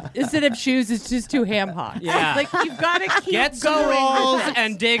of shoes, it's just two ham hocks. Yeah. Like, you've got to keep Get some going. rolls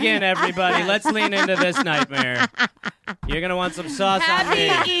and dig in, everybody. Let's lean into this nightmare. You're going to want some sauce on me.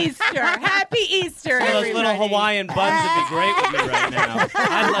 Happy Easter. Happy Easter, Those everybody. little Hawaiian buns would be great with me right now.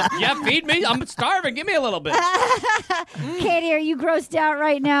 Feed me. I'm starving. Give me a little bit. Katie, are you grossed out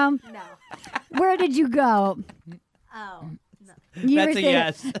right now? No. Where did you go? Oh. You That's were a thinking-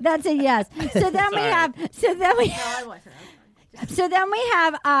 yes. That's a yes. So then so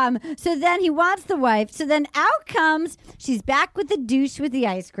then he wants the wife. So then out comes, she's back with the douche with the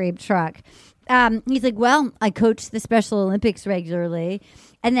ice cream truck. He's like, well, I coach the Special Olympics regularly.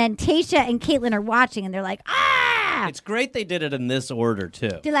 And then Tasha and Caitlin are watching, and they're like, ah! It's great they did it in this order, too.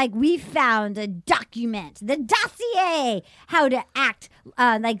 They're like, we found a document, the dossier, how to act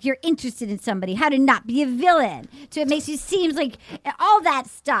like you're interested in somebody, how to not be a villain. So it makes you seem like all that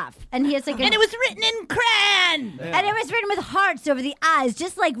stuff. And he has like, And it was written in crayon. and it was written with hearts over the eyes,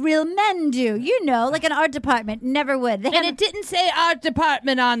 just like real men do. You know, like an art department never would. And it didn't say art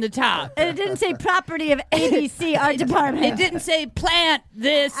department on the top. And it didn't say property of ABC art department. It didn't say plant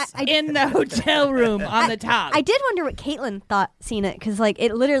this in the hotel room on the top. I did wonder what Caitlin thought seeing it, because like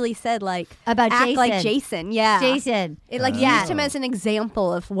it literally said like about act Jason. like Jason. Yeah, Jason. It like used him as an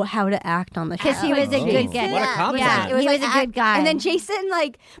example of how to act on the show. Because he was a good guy. What a compliment. Yeah, he was a good guy. And then Jason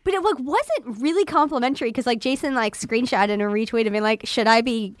but it like wasn't really complimentary, because like Jason like screenshotted and retweeted and being like, should I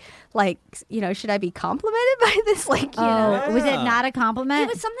be complimented by this? Like, you know, was it not a compliment? it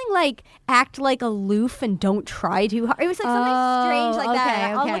was something like act like aloof and don't try too hard. It was like something strange like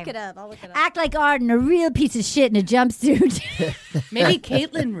that. I'll look it up. Act like Arden, a real piece of shit in a jumpsuit. Maybe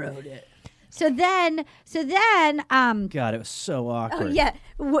Caitlin wrote it. So then, God, it was so awkward. Oh, yeah.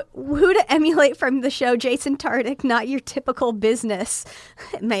 Who to emulate from the show? Jason Tartick, not your typical business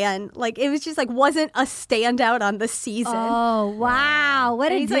man. Like, it was just like, wasn't a standout on the season. oh wow,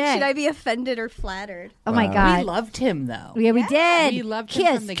 what And a he's dick. like, should I be offended or flattered? Oh my god, We loved him though. yeah, we did. We loved him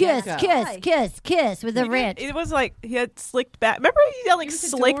kiss, from the kiss, get-go. kiss with a ranch. It was like he had slicked back. Remember he had like was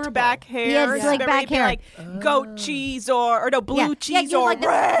slicked adorable. back hair. He had Remember slicked back he'd be hair. like goat cheese or no blue Yeah, cheese he was or like the-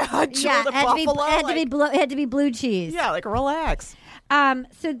 ranch Yeah, or the it had to be, buffalo. it had to be blue cheese. Yeah, like relax.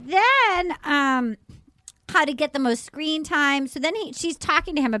 So then, how to get the most screen time. So then she's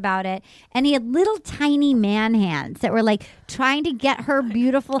talking to him about it, and he had little tiny man hands that were like trying to get her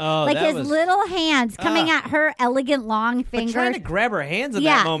beautiful, like that his was- little hands coming at her elegant long But fingers. trying to grab her hands in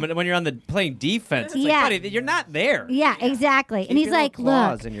Yeah. that moment when you're on the playing defense, it's Yeah. like, buddy, you're not there. Yeah, exactly. And he's your little like,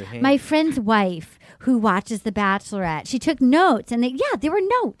 claws look, in your hand." my friend's wife who watches The Bachelorette, she took notes, and there were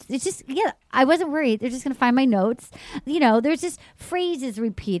notes. It's just, I wasn't worried. They're just going to find my notes. You know, there's just phrases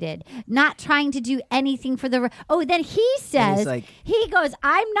repeated, not trying to do anything for the, then he says, like- he goes,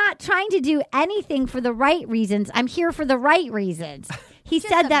 I'm not trying to do anything for the right reasons. I'm here for the right reasons. He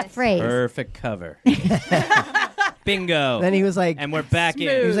said that phrase. Perfect cover. Bingo. Then he was like, and we're back he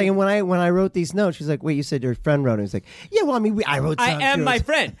in. was like, and when I wrote these notes, she's like, wait, you said your friend wrote it. He's like, yeah, well, I mean, I wrote. I some am too." my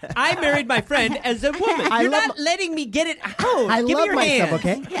friend. I married my friend as a woman. I You're love not letting me get it out. I Give me love your myself,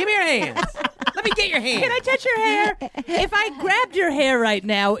 hands. okay? Give me your hands. Let me get your hands. Can I touch your hair? If I grabbed your hair right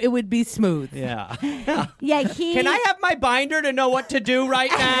now, it would be smooth. Yeah. Yeah, he. Can I have my binder to know what to do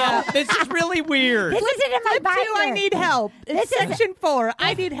right now? This is really weird. This isn't in my binder. Two, I need help. This is- Section 4,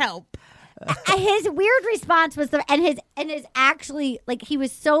 I need help. His weird response was and his actually, like, he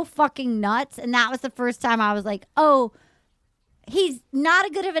was so fucking nuts, and that was the first time I was like, oh, he's not a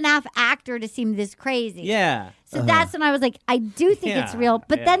good of enough actor to seem this crazy. Yeah. So that's when I was like, I do think it's Yeah, real.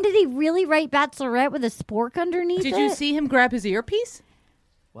 But yeah. then did he really write Bachelorette with a spork underneath Did it? you see him grab his earpiece?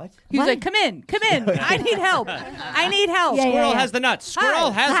 What? He was What? like, come in. I need help. I need help. Yeah, Squirrel yeah. has the nuts.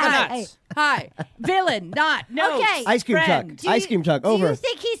 Squirrel has the Hi. nuts. Hi. Villain, not. No. Okay. Ice cream Friend. truck. Ice cream truck. Do Over. you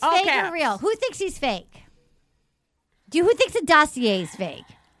think he's All fake caps. or real? Who thinks he's fake? Who thinks a dossier is fake?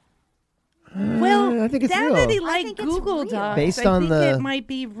 Well, I think it's now real. that he I liked think it's Google real. Docs, Based I on think the- it might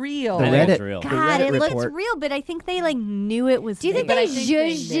be real. The I think Reddit. it's real. The God, Reddit it looks report. It's real, but I think they like knew it was. Do you think fake. they I think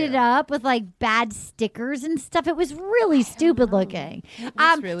they zhuzhed knew. it up with like bad stickers and stuff? It was really stupid looking.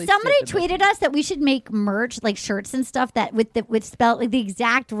 really Somebody stupid tweeted us that we should make merch, like shirts and stuff that with spelled like the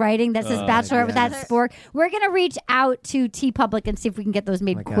exact writing that says Bachelorette with that yes. spork. We're gonna reach out to TeePublic and see if we can get those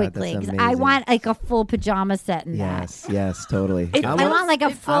made my God, quickly. that's 'Cause I amazing. want like a full pajama set in Yes, totally. that. I want like a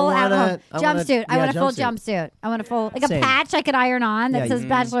full wanna- at-home I wanna- jumpsuit. I yeah, want a full jumpsuit. jumpsuit. I want a full like Same. a patch I could iron on that Yeah, says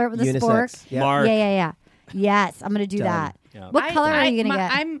Bachelorette with a unisex. spork. Yeah. Mark. Yeah. Yes, I'm gonna do Done. that. Yeah. What color are you gonna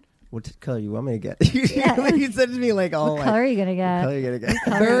get? I'm What color you want me to get? You said to me like, oh, What color are you gonna get? What color you gonna get?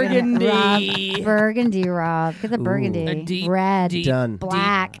 burgundy. Rob, burgundy, Rob. Get the burgundy. A deep, Red. deep, Done.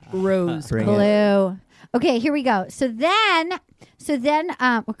 Black. rose. Bring it. Blue. Okay, here we go. So then,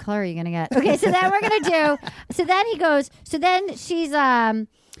 what color are you gonna get? Okay, so then we're gonna do. So then he goes. So then she's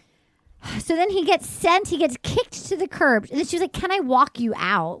So then he gets kicked to the curb. And then she was like, can I walk you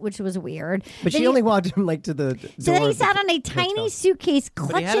out? Which was weird. But Then she he- only walked him like to the door. So then he of the sat on a tiny hotel. suitcase he had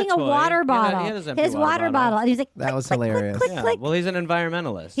a clutching a toy. water He had bottle. his empty His water water bottle. bottle. And he was like, That click, was click, hilarious. Click, Yeah. click, Well, he's an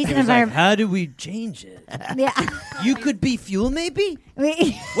environmentalist. He's He an was like, environment- how do we change it? click. Yeah. You could be fuel, maybe?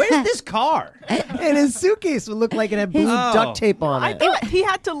 We- Where's this car? And his suitcase would look like it had blue Oh. duct tape on I it. thought he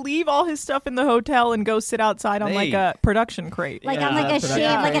had to leave all his stuff in the hotel and go sit outside on like Hey. a production crate. like Yeah. on like a Production.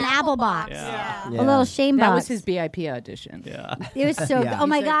 shame, like an apple box. Yeah. Yeah. A little shame That box. was his VIP audition. Yeah. It was so Yeah. good. Oh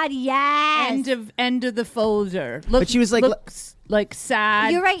my He's like, God, yes. End of the folder. But she was like, looks like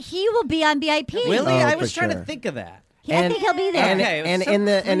sad. You're right. He will be on VIP. Really? Oh, I for was trying to sure. think of that. I think he'll be there.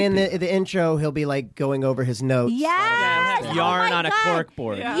 And in the intro, he'll be like going over his notes. Yes. Like yarn on a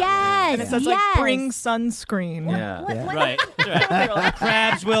corkboard. Yeah. Yes. And it says like bring sunscreen. Yeah. What- Right.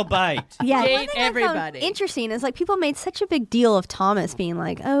 Crabs will bite. Yeah. Date One thing I found everybody. interesting is like people made such a big deal of Thomas being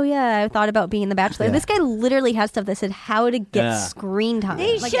like, oh yeah, I thought about being the Bachelor. Yeah. This guy literally has stuff that said how to get screen time.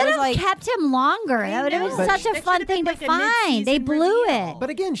 They Like, should I was have like, kept him longer. That would have been But- such a fun thing to like a find. They mid-season blew reveal. it. But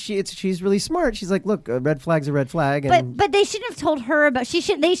again, she's really smart. She's like, look, a red flag's a red flag. And But they shouldn't have told her about.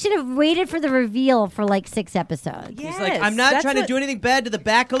 They should have waited for the reveal for like 6 episodes. He's like, I'm not trying to do anything bad to the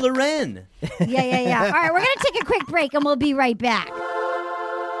back of Loren. Yeah. All right, we're gonna take a quick break and we'll be right back. Oh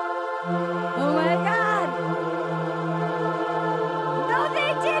my God! No,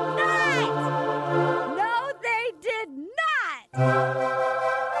 they did not. No, they did not.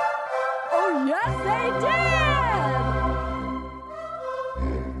 Oh yes, they did.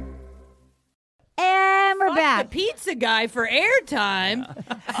 And we're The back. pizza guy for airtime.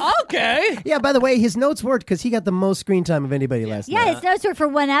 Okay. yeah, by the way, his notes worked because he got the most screen time of anybody last night. Yeah, his notes were for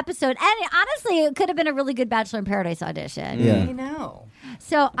one episode, and honestly, it could have been a really good Bachelor in Paradise audition. Yeah. I know.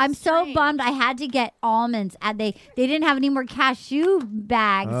 So I'm so bummed. I had to get almonds, and they didn't have any more cashew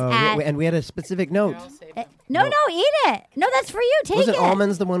bags. Oh, at and we had a specific note. no, eat it. No, that's for you. Take Was it. it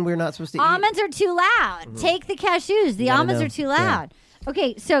almonds the one we're not supposed to eat? Almonds are too loud. Take the cashews. The gotta almonds know. are too loud.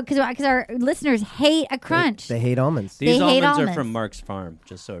 Okay, so because our listeners hate a crunch. They hate almonds. These They hate almonds are almonds. from Mark's farm,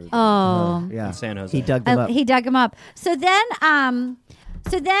 just so everybody Oh, Yeah. in San Jose. He dug them up. he dug them up. So then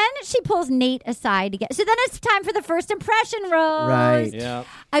she pulls Nate aside to get. So then it's time for the first impression rose. Right. Yeah.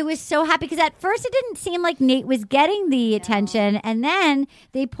 I was so happy because at first it didn't seem like Nate was getting the attention, and then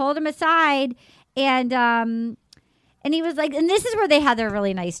they pulled him aside, and he was like, and this is where they had their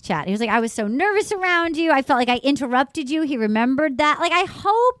really nice chat. He was like, I was so nervous around you. I felt like I interrupted you. He remembered that. Like, I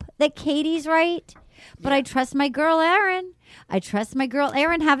hope that Katie's right, but I trust my girl Erin.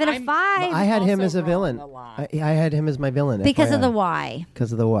 Having a 5 I had him also as a wrong villain. a lot. I had him as my villain because of FYI. the why.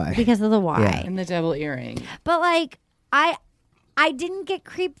 Because of the why. Because of the why. Yeah. And the double earring. But like, I didn't get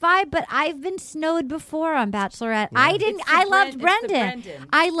creep vibe, but I've been snowed before on Bachelorette. I didn't. It's the I loved Bren- it's the Brendan. Brendan.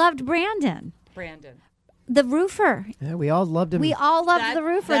 I loved Brandon, Brandon. the roofer. Yeah, we all loved him. We all loved That- the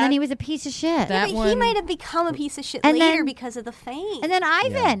roofer, and then he was a piece of shit. that- but he one- might have become a piece of shit And later then- because of the fame. and then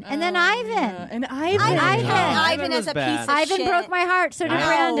Ivan, and then Ivan. And Ivan. Ivan was as a bad. piece of Ivan shit. broke my heart. So did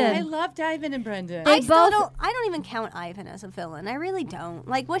I- I Brandon. loved Ivan and Brendan. They I still both- don't even count Ivan as a villain. I really don't.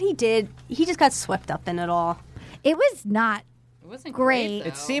 Like what he did, he just got swept up in it all. It was not. It wasn't Great.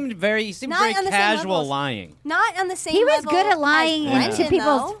 It seemed very Not on the same casual levels. lying. Not on the same He was level good at lying as into Brendan,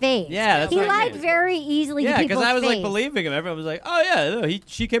 people's though. face. Yeah, that's he what I lied mean. very easily Yeah, to because people's I was face. like believing him. Everyone was like, "Oh yeah, no,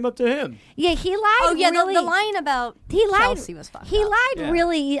 she came up to him." Yeah, he lied. Oh yeah, really, the line about he lied. Chelsea was fucked He up. lied Yeah.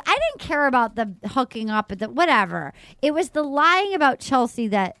 really. I didn't care about the hooking up at the whatever. It was the lying about Chelsea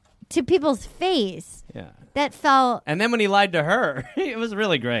that to people's face Yeah. that felt. And then when he lied to her, it was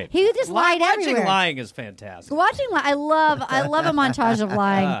really great. He just lied Watching everywhere. lying is fantastic. Watching, I love a montage of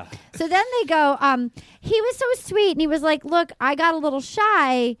lying. So then they go. He was so sweet, and he was like, "Look, I got a little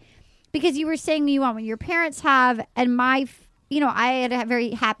shy because you were saying you want what your parents have, and I had a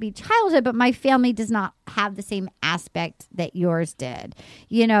very happy childhood, but my family does not have the same aspect that yours did.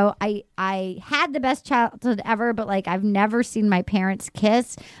 I had the best childhood ever, but like I've never seen my parents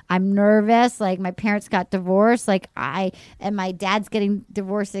kiss. I'm nervous. Like my parents got divorced. And my dad's getting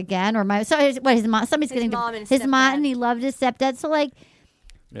divorced again, or his mom. Somebody's getting mom and his mom, stepdad. and he loved his stepdad. So like.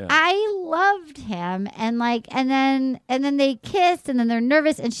 Yeah. I loved him, and then they kissed, and then they're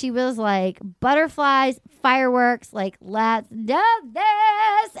nervous, and she was like butterflies, fireworks, like let's do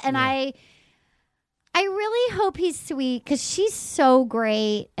this, and I really hope he's sweet because she's so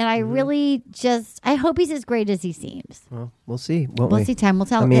great, and I really I hope he's as great as he seems. Well, we'll see. Won't We'll we? see. Time will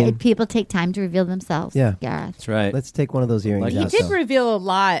tell. I mean- People take time to reveal themselves. Yeah. Gareth. That's right. Let's take one of those earrings Like out. He did though. reveal a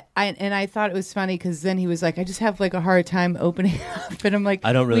lot, and I thought it was funny because then he was like, "I just have like a hard time opening up," and I'm like,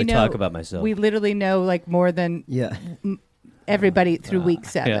 I don't really "We know- talk about myself." We literally know like more than Yeah. everybody through week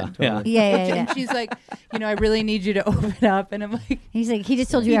 7." Yeah. Yeah. And she's like, I really need you to open up, and I'm like, He's like he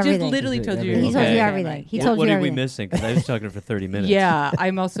just told you he everything. just literally told you. he told you Okay. everything. He What- told what you are we everything. missing? Because I was talking for 30 minutes. Yeah, I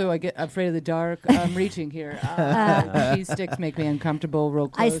get afraid of the dark. I'm reaching here. Cheese sticks make me uncomfortable.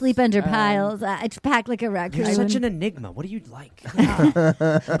 Real I close. sleep under piles. I pack like a raccoon. You're such an enigma. What do you like?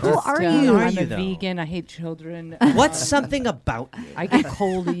 Who are you? Are I'm you, a though? vegan. I hate children. What's something about you? I get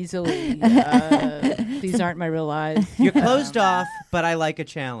cold easily. These aren't my real eyes. You're closed off, but I like a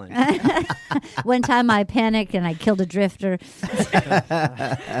challenge. One time I panicked and I killed a drifter. Can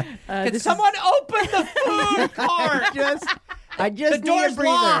someone open the food cart? I just The door's need a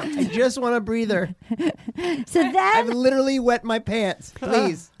breather. locked. I just want a breather. So I've then, literally wet my pants.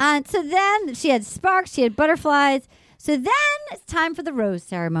 Please. so then she had sparks. She had butterflies. So then it's time for the rose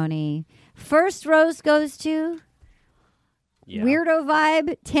ceremony. First rose goes to weirdo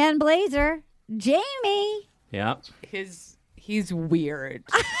vibe, tan blazer, Jamie. Yeah. He's weird.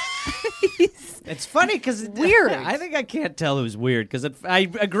 It's funny because weird. I think I can't tell who's weird because I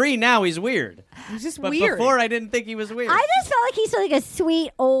agree now he's weird. He's just But weird. before I didn't think he was weird. I just felt like he's like a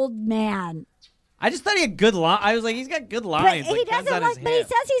sweet old man. I just thought he had good lines. I was like, he's got good But lines. he like, guns doesn't on his look. But he hip.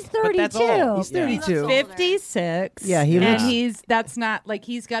 says he's But that's all. 32. He's 32. 56. Yeah, he and looks- that's not like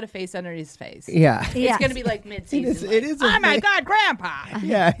he's got a face under his face. Yeah. Yeah. It's going to be like mid-season. It is a oh my face. God, Grandpa!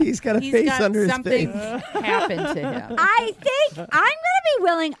 Yeah, he's got a He's face got under his something face. happened to him. I think I'm going to be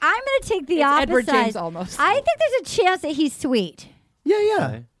willing. I'm going to take the It's opposite Edward James side. almost. I think there's a chance that he's sweet. Yeah.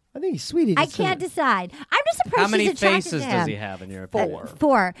 Okay. I think he's sweet. I can't decide. I'm just surprised How many she's attracted faces to does him. he have in your opinion?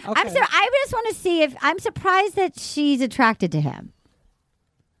 Four. Okay. I just want to see if I'm surprised that she's attracted to him.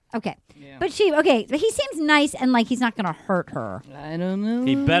 Okay. But but he seems nice and like he's not going to hurt her. I don't know.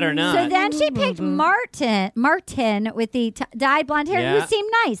 He better not. So then she picked Martin with the dyed blonde hair, Yeah. who seemed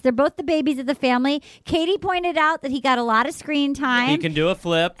nice. They're both the babies of the family. Katie pointed out that he got a lot of screen time. He can do a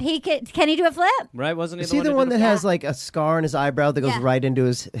flip. Can he do a flip? Right? Wasn't he Is he the who one did that the has like a scar on his eyebrow that goes Yeah. right into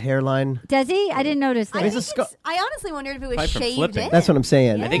his hairline? Does he? I didn't notice that. I, He's think a scar- I honestly wondered if it was Probably from shaved flipping. in. That's what I'm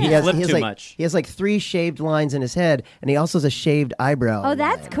saying. I think he has, flipped has too like, much. He has like 3 shaved lines in his head, and he also has a shaved eyebrow. Oh,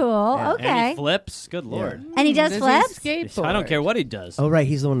 that's line. cool. Yeah. Okay. And he flips. Good lord. And he does flips? Skateboard? I don't care what he does. Oh, right.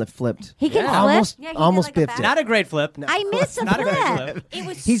 He's the one that flipped. He can Yeah. flip? Almost, Yeah, he did almost like a biffed it. Not a great flip. I missed the Not a great flip. flip. It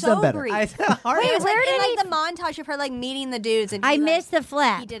was He's so done better. brief. Wait, It was where like, did in he? like the montage of her like meeting the dudes, and I he, like, missed the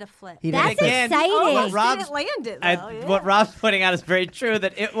flip. He did a flip. He did That's Again, exciting. Almost Rob's- didn't land it though. What Rob's pointing out is very true.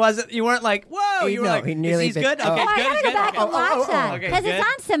 That it wasn't. You weren't like, whoa. You were No, like, he nearly he's bit- good. oh. Okay, Oh, I good. gotta he's go good. back Okay. and watch that Okay, because it's good.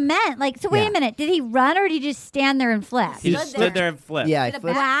 on cement. Like, so wait Yeah. a minute. Did he run or did he just stand there and flip? He just Stood stood there and flipped. Yeah, he Did a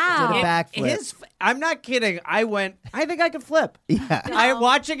flipped. Wow. Did a It- backflip. I'm not kidding. I think I could flip. Yeah. I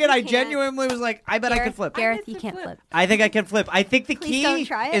watching it. I can't. genuinely was like, I bet I could flip. Gareth, you can't flip. I think I can flip. I think the Please don't key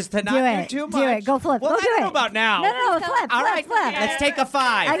try it. is to Do not it. do too Do much. it. Go flip. Well, Go I do don't it. know about now. No, flip, All flip, right, flip. let's take a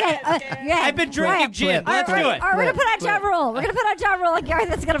 5. Okay. Yeah. I've been drinking gin. Flip. Let's do it. All right, we're gonna put on Ja Rule. We're gonna put on Ja Rule, and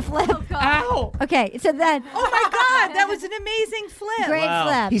Gareth is gonna flip. Ow. Okay, so then Oh my God, that was an amazing flip. great Wow.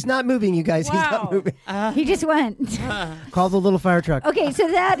 flip. He's not moving, you guys. He's Wow. not moving. He just went. Call the little fire truck. Okay, so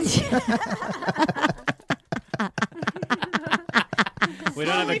that We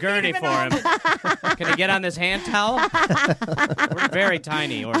don't have a gurney for him. Can he get on this hand towel? We're very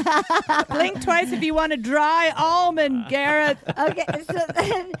tiny. Or Blink twice if you want a dry almond, Gareth. okay,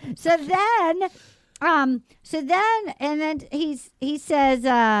 and then he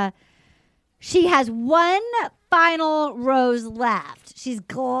says she has one final rose left. She's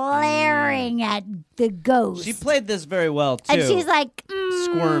glaring at the ghost. she played this very well too. and she's like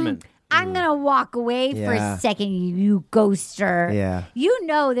squirming. I'm gonna walk away for Yeah. a second, you ghoster. Yeah. You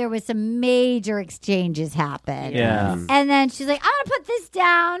know there was some major exchanges happen. Yeah. And then she's like, I'm gonna put this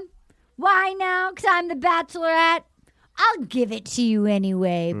down. Why now? Because I'm the bachelorette. I'll give it to you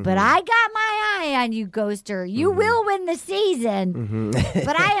anyway. But I got my eye on you, ghoster. You will win the season.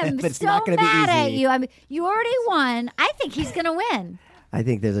 But I am But it's so not gonna be mad at easy. you. I mean, you already won. I think he's gonna win. I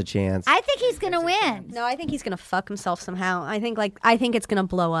think there's a chance. I think he's gonna win. No, I think he's gonna fuck himself somehow. I think it's gonna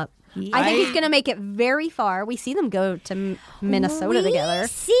blow up. I think he's gonna make it very far. We see them go to Minnesota We together.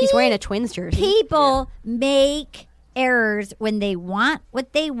 see He's wearing a Twins jersey. People make errors when they want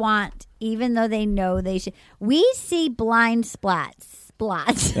what they want, even though they know they should. We see blind spots.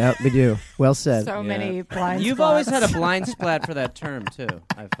 Yep, we do. Well said. So many blind You've spots. always had a blind splat for that term too.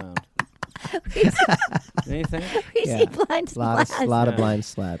 I found. Anything? We see blind lot spots. of blind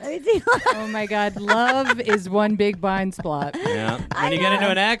slats. We see Oh my God, love is one big blind spot. Yeah. When you get into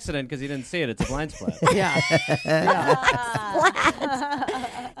an accident because you didn't see it, it's a blind splat. Yeah.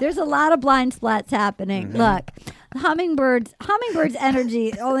 There's a lot of blind splats happening. Look, hummingbirds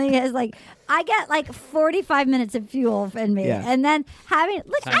energy only has I get 45 minutes of fuel in me. Yeah. And then I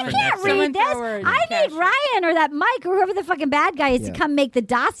Time for can't next read Someone this. throw her I cash. need Ryan or that Mike or whoever the fucking bad guy is to Yeah. come make the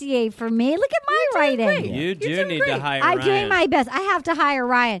dossier for me. Look at my writing. You do need to hire I'm Ryan. doing my best. I have to hire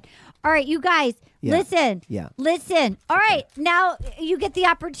Ryan. All right, you guys, Yeah. listen. Yeah. Listen. All right, now you get the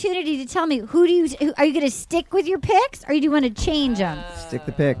opportunity to tell me who are you going to stick with your picks or do you want to change them? Stick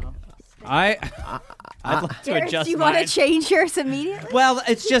the pick. I'd like to adjust Do you want to mine. change yours immediately? Well,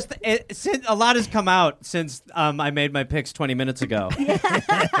 it's just since a lot has come out since I made my picks 20 minutes ago.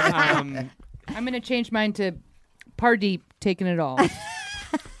 I'm going to change mine to Pardeep taking it all.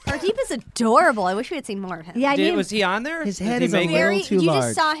 Pradeep is adorable. I wish we had seen more of him. Yeah, Was he on there? His Did head he is a make it? little too you large.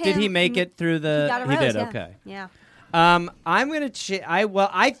 just saw him. Did he make it through the? He got a He rose, did. yeah. Okay. Yeah. I'm gonna.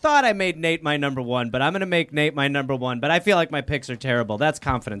 I thought I made Nate my number one, but I'm gonna make Nate my number one. But I feel like my picks are terrible. That's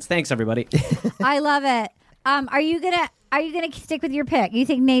confidence. Thanks, everybody. I love it. Are you gonna stick with your pick? You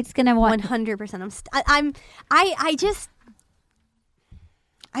think Nate's gonna win? 100%.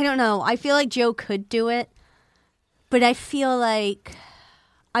 I don't know. I feel like Joe could do it, but I feel like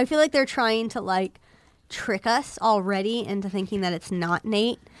they're trying to like trick us already into thinking that it's not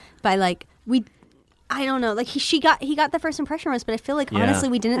Nate by like I don't know. Like he got the first impression roast, but I feel like honestly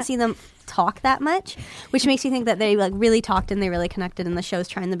we didn't see them talk that much, which makes me think that they like really talked and they really connected. And the show's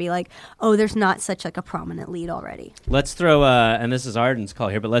trying to be like, oh, there's not such like a prominent lead already. Let's throw and this is Arden's call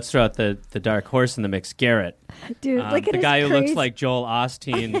here, but let's throw out the dark horse in the mix, Garrett. Dude, look at the guy who crazy. looks like Joel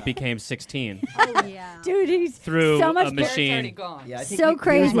Osteen became 16 Oh yeah, Dude, he's through so much a machine. Yeah, I think So he was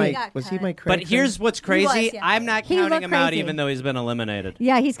crazy. Was he my But credit here's what's crazy. was, yeah. I'm not He counting looked him out, crazy. even though he's been eliminated.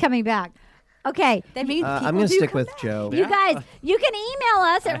 Yeah, he's coming back. Okay. that means I'm going to stick with Joe. You guys, you can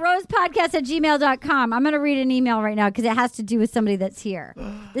email us at rosepodcast@gmail.com. I'm going to read an email right now because it has to do with somebody that's here.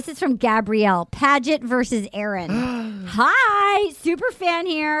 This is from Gabrielle. Paget versus Erin. Hi, super fan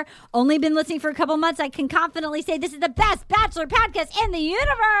here. Only been listening for a couple months. I can confidently say this is the best Bachelor podcast in the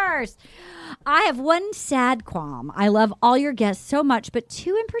universe. I have one sad qualm. I love all your guests so much, but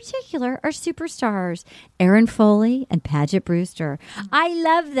two in particular are superstars, Erin Foley and Paget Brewster. I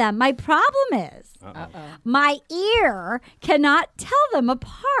love them. My problem is my ear cannot tell them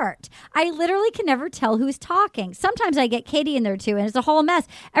apart. I literally can never tell who's talking. Sometimes I get Katie in there too, and it's a whole mess.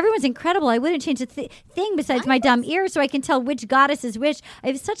 Everyone's incredible. I wouldn't change a thing besides my dumb ears so I can tell which goddess is which. I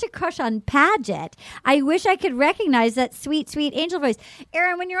have such a crush on Paget. I wish I could recognize that sweet, sweet angel voice.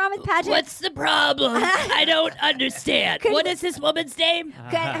 Erin, when you're on with Paget... What's the problem? I don't understand. What is this woman's name?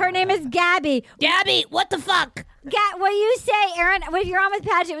 Her name is Gabby. Gabby, what the fuck? Will you say, Erin, when you're on with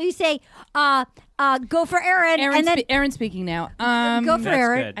Paget, will you say, go for Erin, and then Erin's speaking now. go for That's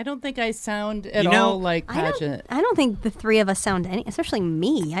Erin. good. I don't think I sound at You know, all like Paget. I don't think the three of us sound any, especially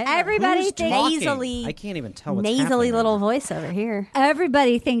me. Everybody Who's thinks talking? nasally- I can't even tell what's nasally happening little right voice over here.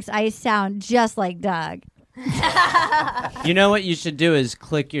 everybody thinks I sound just like Doug. now. You know what you should do is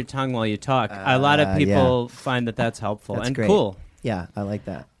click your tongue while you talk. A lot of people find that that's helpful That's and great. cool. Yeah, I like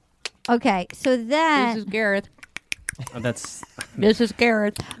that. Okay, so This then is Gareth. That's This is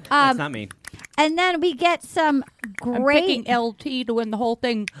Gareth. not me. and then we get some I'm great. picking LT to win the whole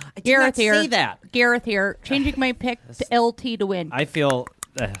thing. did Gareth not here. say that. Gareth here. Changing my pick to LT to win. I feel.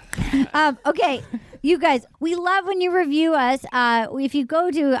 Okay, you guys, we love when you review us. If you go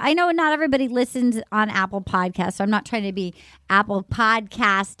to, I know not everybody listens on Apple Podcasts, so I'm not trying to be Apple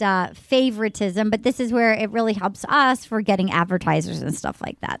Podcast favoritism, but this is where it really helps us for getting advertisers and stuff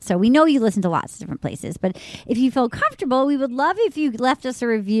like that. So we know you listen to lots of different places, but if you feel comfortable, we would love if you left us a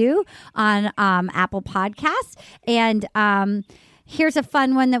review on Apple Podcasts. And here's a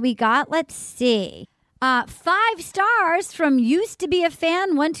fun one that we got. Let's see. 5 stars from used to be a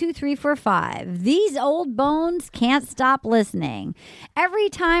fan 1 2 3 4 5. These old bones can't stop listening. Every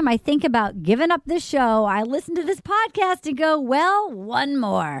time I think about giving up this show, I listen to this podcast and go, well, one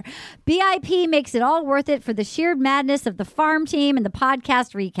more. BIP makes it all worth it for the sheer madness of the farm team and the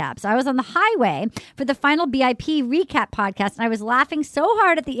podcast recaps. I was on the highway for the final BIP recap podcast, and I was laughing so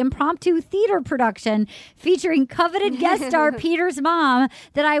hard at the impromptu theater production featuring coveted guest star Peter's mom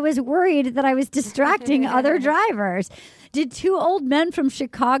that I was worried that I was distracting other drivers. Did 2 old men from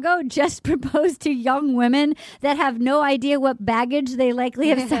Chicago just propose to young women that have no idea what baggage they likely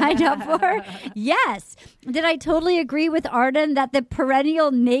have signed up for? Yes. Did I totally agree with Arden that the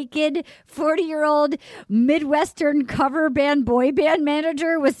perennial naked 40-year-old Midwestern cover band boy band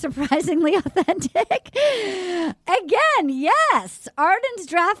manager was surprisingly authentic? Again, yes. Arden's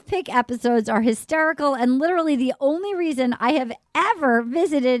draft pick episodes are hysterical and literally the only reason I have ever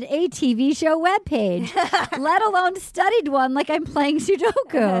visited a TV show webpage, let alone studied one like I'm playing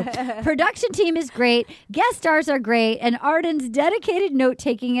Sudoku. Production team is great, guest stars are great, and Arden's dedicated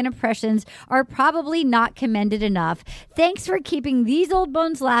note-taking and impressions are probably not commended enough. Thanks for keeping these old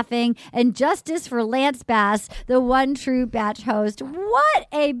bones laughing, and justice for Lance Bass, the one true batch host. What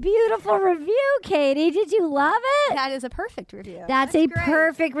a beautiful review, Katie. Did you love it? That is a perfect review. That's a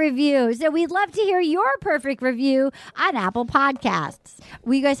perfect review. So we'd love to hear your perfect review on Apple Podcasts.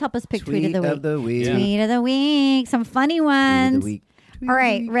 Will you guys help us pick Tweet of the Week? Yeah. Tweet of the Week. Some funny Tweet ones. of the week. All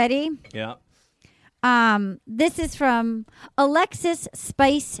right, ready? Yeah. This is from Alexis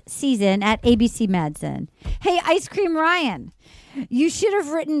Spice Season at ABC Madsen. Hey, Ice Cream Ryan. You should have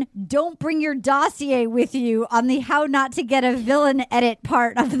written, "Don't bring your dossier with you" on the "How Not to Get a Villain" edit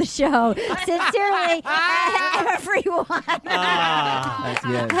part of the show. Sincerely, everyone. That's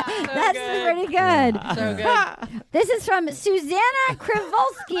good. That's pretty good. So good. This is from Susanna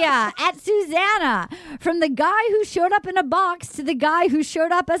Krivolskia at Susanna. From the guy who showed up in a box to the guy who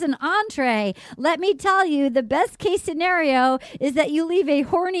showed up as an entree. Let me tell you, the best case scenario is that you leave a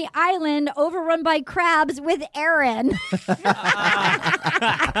horny island overrun by crabs with Erin.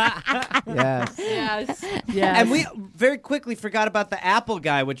 Yes. Yes. Yes. And we very quickly forgot about the Apple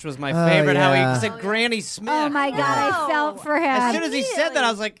guy, which was my favorite. yeah. How he said Granny Smith. Oh my God, I felt for him. As soon as he said that, I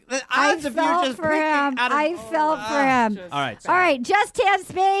was like, the I odds of you felt just for picking him. out of... I felt for him. All right. All right, Just Hand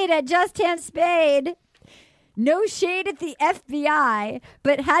Spade at Just Hand Spade. No shade at the FBI,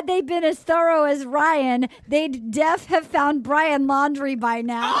 but had they been as thorough as Ryan, they'd have found Brian Laundrie by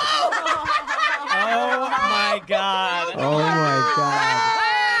now. Oh my God. Oh my God.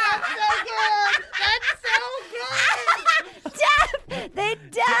 They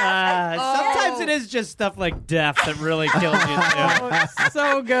Sometimes it is just stuff like death that really kills you too.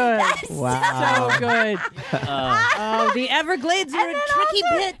 So good. Wow. So good. Oh, the Everglades are a tricky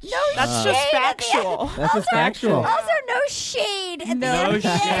pit. That's just factual. That's just factual. Also, no shade at the No FBI.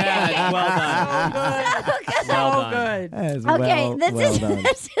 shit. Well done. So Well done. good. That is Okay, well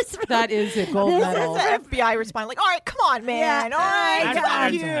this is That is a gold medal. The FBI respond like, all right, come on, man. Yeah. All right, That's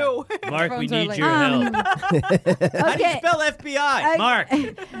fuck you. Mark, we Phones are need like- your help. How do you Okay. spell FBI? Mark.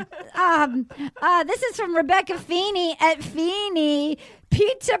 This is from Rebecca Feeney at Feeney.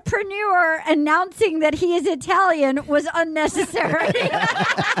 Pizzapreneur announcing that he is Italian was unnecessary.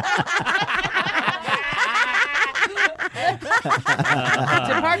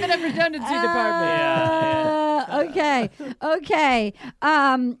 Department of Redundancy Department. Okay.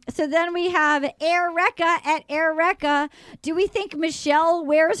 So then we have Erica at Erica. Do we think Michelle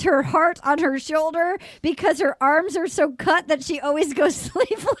wears her heart on her shoulder because her arms are so cut that she always goes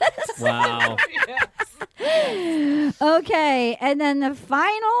sleeveless? Wow. Okay, and then the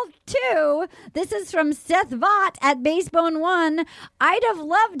final two. This is from Seth Vaught at Basebone1. I'd have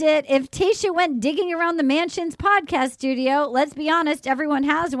loved it if Tasha went digging around the mansion's podcast studio. Let's be honest, everyone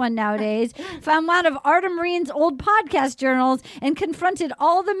has one nowadays. Found one of Artem Marine's old podcast journals and confronted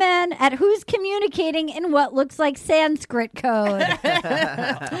all the men at who's communicating in what looks like Sanskrit code.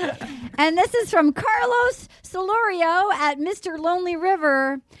 And this is from Carlos Solorio at Mr. Lonely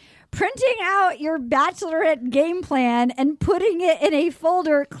River. Printing out your bachelorette game plan and putting it in a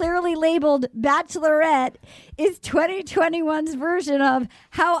folder clearly labeled Bachelorette is 2021's version of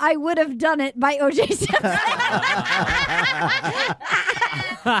How I Would Have Done It by O.J. Simpson.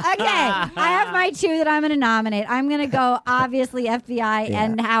 Okay, I have my two that I'm going to nominate. I'm going to go, obviously, FBI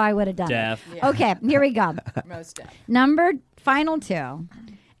and How I Would Have Done Def. It. Okay, here we go. Most deaf. Final two.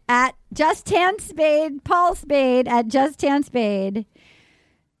 At Just Hand Spade, Paul Spade at Just Hand Spade.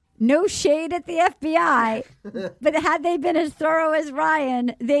 No shade at the FBI, but had they been as thorough as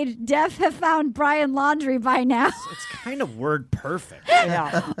Ryan, they'd have found Brian Laundrie by now. It's kind of word perfect.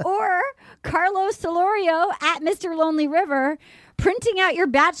 Or Carlos Solorio at Mr. Lonely River, printing out your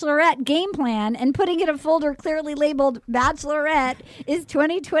Bachelorette game plan and putting it in a folder clearly labeled Bachelorette is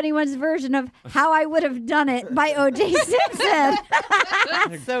 2021's version of How I Would Have Done It by O.J. Simpson.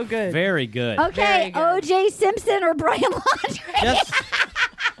 So good. Very good. Okay, Very good. O.J. Simpson or Brian Laundrie? Just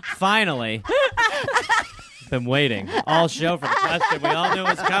finally. Been waiting all show for the question. We all knew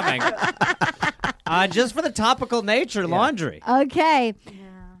it was coming. Just for the topical nature, laundry. Okay.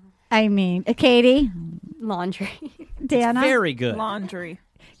 I mean, Katie, Laundry. Dana, Very good. Laundry.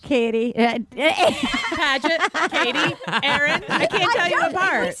 Katie, Paget, Katie, Erin. I can't tell you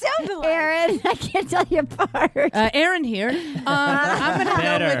apart. Erin, I can't tell you apart. Erin here. I'm going to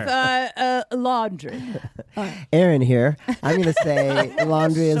go with laundry. Erin here. I'm going to say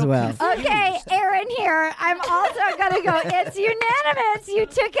laundry as well. Okay, Erin here. I'm also going to go. It's unanimous. You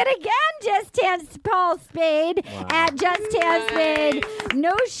took it again, Just Hand Paul Spade at Just Hand Spade.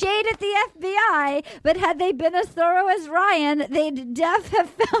 No shade at the FBI, but had they been as thorough as Ryan, they'd have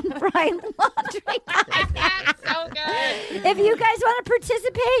found Brian Laundrie. So good. If you guys want to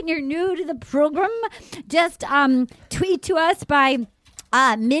participate and you're new to the program, just tweet to us by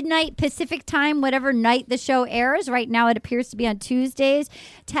midnight Pacific time, whatever night the show airs. Right now it appears to be on Tuesdays.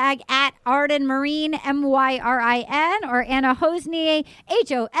 Tag at Arden Marine, MYRIN, or Anna Hosnier,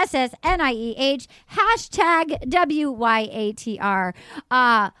 HOSSNIEH, hashtag WYATR.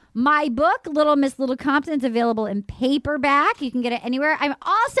 My book, Little Miss Little Compton, is available in paperback. You can get it anywhere. I'm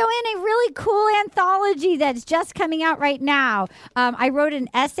also in a really cool anthology that's just coming out right now. I wrote an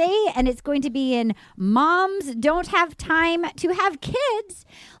essay, and it's going to be in Moms Don't Have Time to Have Kids.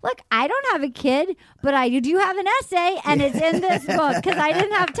 Look, I don't have a kid, but I do have an essay, and it's in this book because I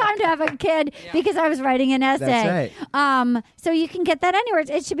didn't have time to have a kid because I was writing an essay. That's right. So you can get that anywhere.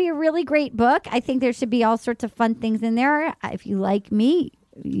 It should be a really great book. I think there should be all sorts of fun things in there. If you like me,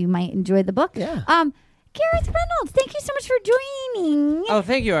 you might enjoy the book. Yeah. Gareth Reynolds, thank you so much for joining. Oh,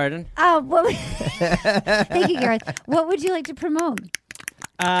 thank you, Arden. Thank you, Gareth. What would you like to promote?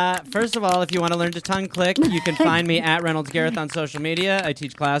 First of all, if you want to learn to tongue click, you can find me at Reynolds Gareth on social media. I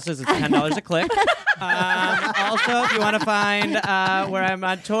teach classes. It's $10 a click. Also, if you want to find where I'm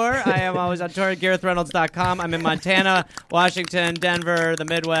on tour, I am always on tour at GarethReynolds.com. I'm in Montana, Washington, Denver, the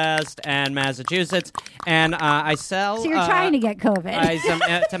Midwest, and Massachusetts. And I sell... So you're trying to get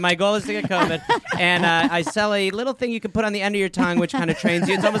COVID. My goal is to get COVID. And I sell a little thing you can put on the end of your tongue, which kind of trains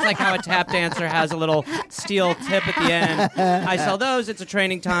you. It's almost like how a tap dancer has a little steel tip at the end. I sell those. It's a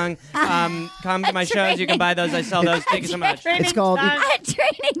training tongue. Come to my shows. You can buy those. I sell those. Thank you so much. It's called...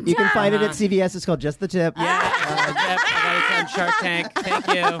 Training You can tongue. find it at CVS. It's called Just the Tip. Yeah, I got it on Shark Tank. Thank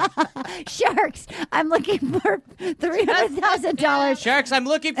you. Sharks, I'm looking for $300,000. Sharks, I'm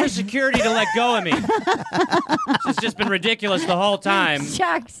looking for security to let go of me. It's just been ridiculous the whole time.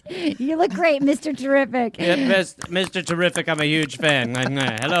 Sharks, you look great, Mr. Terrific. Yeah, Mr. Terrific, I'm a huge fan.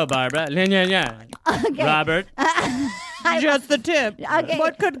 Hello, Barbara. Yeah. Okay. Robert. Just the tip. Okay.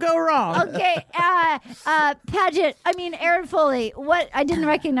 What could go wrong? Okay, Erin Foley, what, I didn't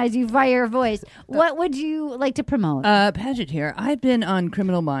recognize you by your voice. What would you like to promote? Paget here. I've been on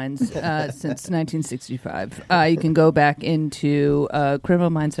Criminal Minds since 1965. You can go back into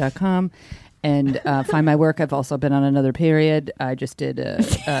criminalminds.com and find my work. I've also been on Another Period. I just did an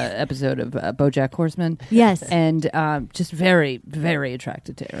episode of BoJack Horseman. Yes. And just very, very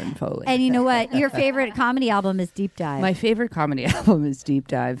attracted to Erin Foley. And you know what? Your favorite comedy album is Deep Dive. My favorite comedy album is Deep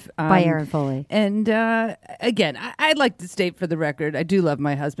Dive. By Erin Foley. And again, I'd like to state for the record, I do love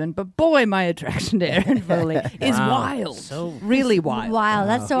my husband, but boy, my attraction to Erin Foley is wild. So really wild. Wow,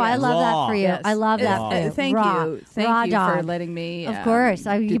 that's so. I love that for you. Yes. I love that for you. Thank Raw. you. Thank Raw you dog. for letting me. Of course.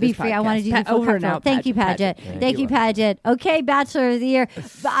 do You be this free. I podcast. wanted you to full Over and cocktail. out, Thank you, Paget. Paget. Thank you, Paget. Okay, Bachelor of the Year.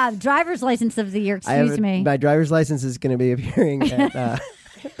 Driver's License of the Year. Excuse me. My driver's license is going to be appearing at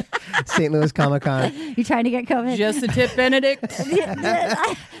St. Louis Comic-Con. You trying to get COVID? Just the tip, Benedict. Call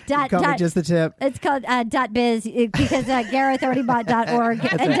me Just the Tip. It's called .biz because Gareth already bought .org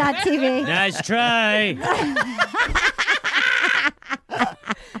and .tv. Nice try.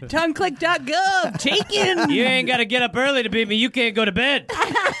 Tongueclick.gov. Taken. You ain't got to get up early to beat me. You can't go to bed.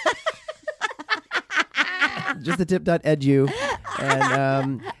 Justthetip.edu.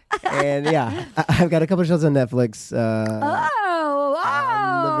 And yeah, I've got a couple of shows on Netflix. On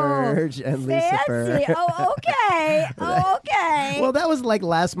The Verge and Lucifer. Fancy. Oh, okay. Oh, okay. Well, that was like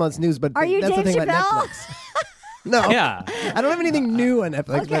last month's news, but Are you that's Dave the thing Chappelle? about Netflix. No, Yeah. I don't have anything new on Netflix,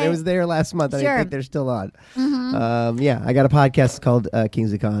 but Okay. it was there last month, and Sure. I think they're still on. Yeah, I got a podcast called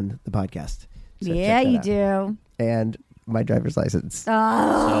Kings of Con, the podcast. So Yeah, check that you out. do. And my driver's license. So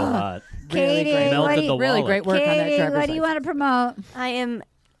hot. Katie, Really great. what do Melted you, the Really wallet. great work on that Katie, driver's what do you want to promote? I am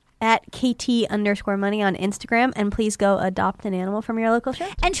at KT_money on Instagram, and please go adopt an animal from your local show.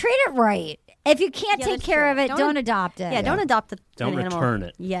 And treat it right. If you can't Yeah, take that's care true. of it, don't adopt it. Yeah, don't adopt Don't an animal. return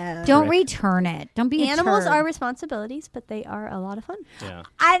it. Yeah. Don't return it. Don't be a Animals turd. are responsibilities, but they are a lot of fun. Yeah.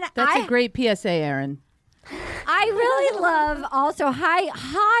 And That's a great PSA, Erin. I really love also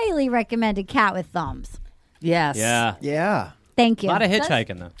highly recommended Cat with Thumbs. Yes. Yeah. Yeah. Thank A you. lot of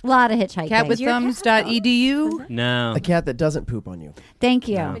hitchhiking, though. A lot of hitchhiking. Catwiththumbs.edu. No. A cat that doesn't poop on you. Thank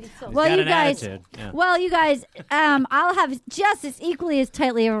you. No. Well, got you an guys. attitude. Yeah. Well, you guys. I'll have just as equally as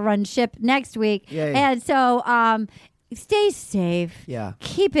tightly of a run ship next week, Yay. and so stay safe. Yeah.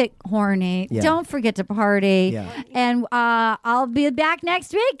 Keep it horny. Yeah. Don't forget to party. Yeah. And I'll be back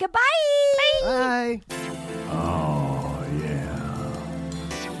next week. Goodbye. Bye. Oh, yeah.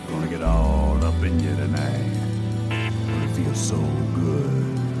 Gonna get all up in you tonight. Gonna feel so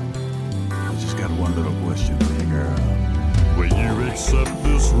good. I just got one little question for you, girl. Will you accept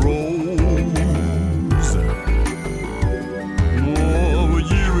this rose? Oh, will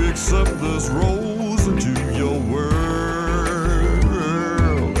you accept this rose into your world?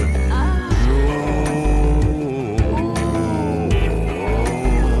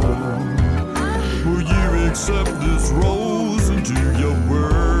 Will you accept this rose into your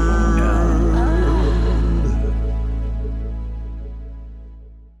world?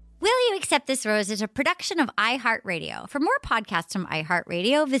 Will you accept Accept This Rose is a production of iHeartRadio. For more podcasts from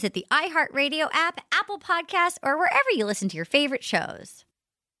iHeartRadio, visit the iHeartRadio app, Apple Podcasts, or wherever you listen to your favorite shows.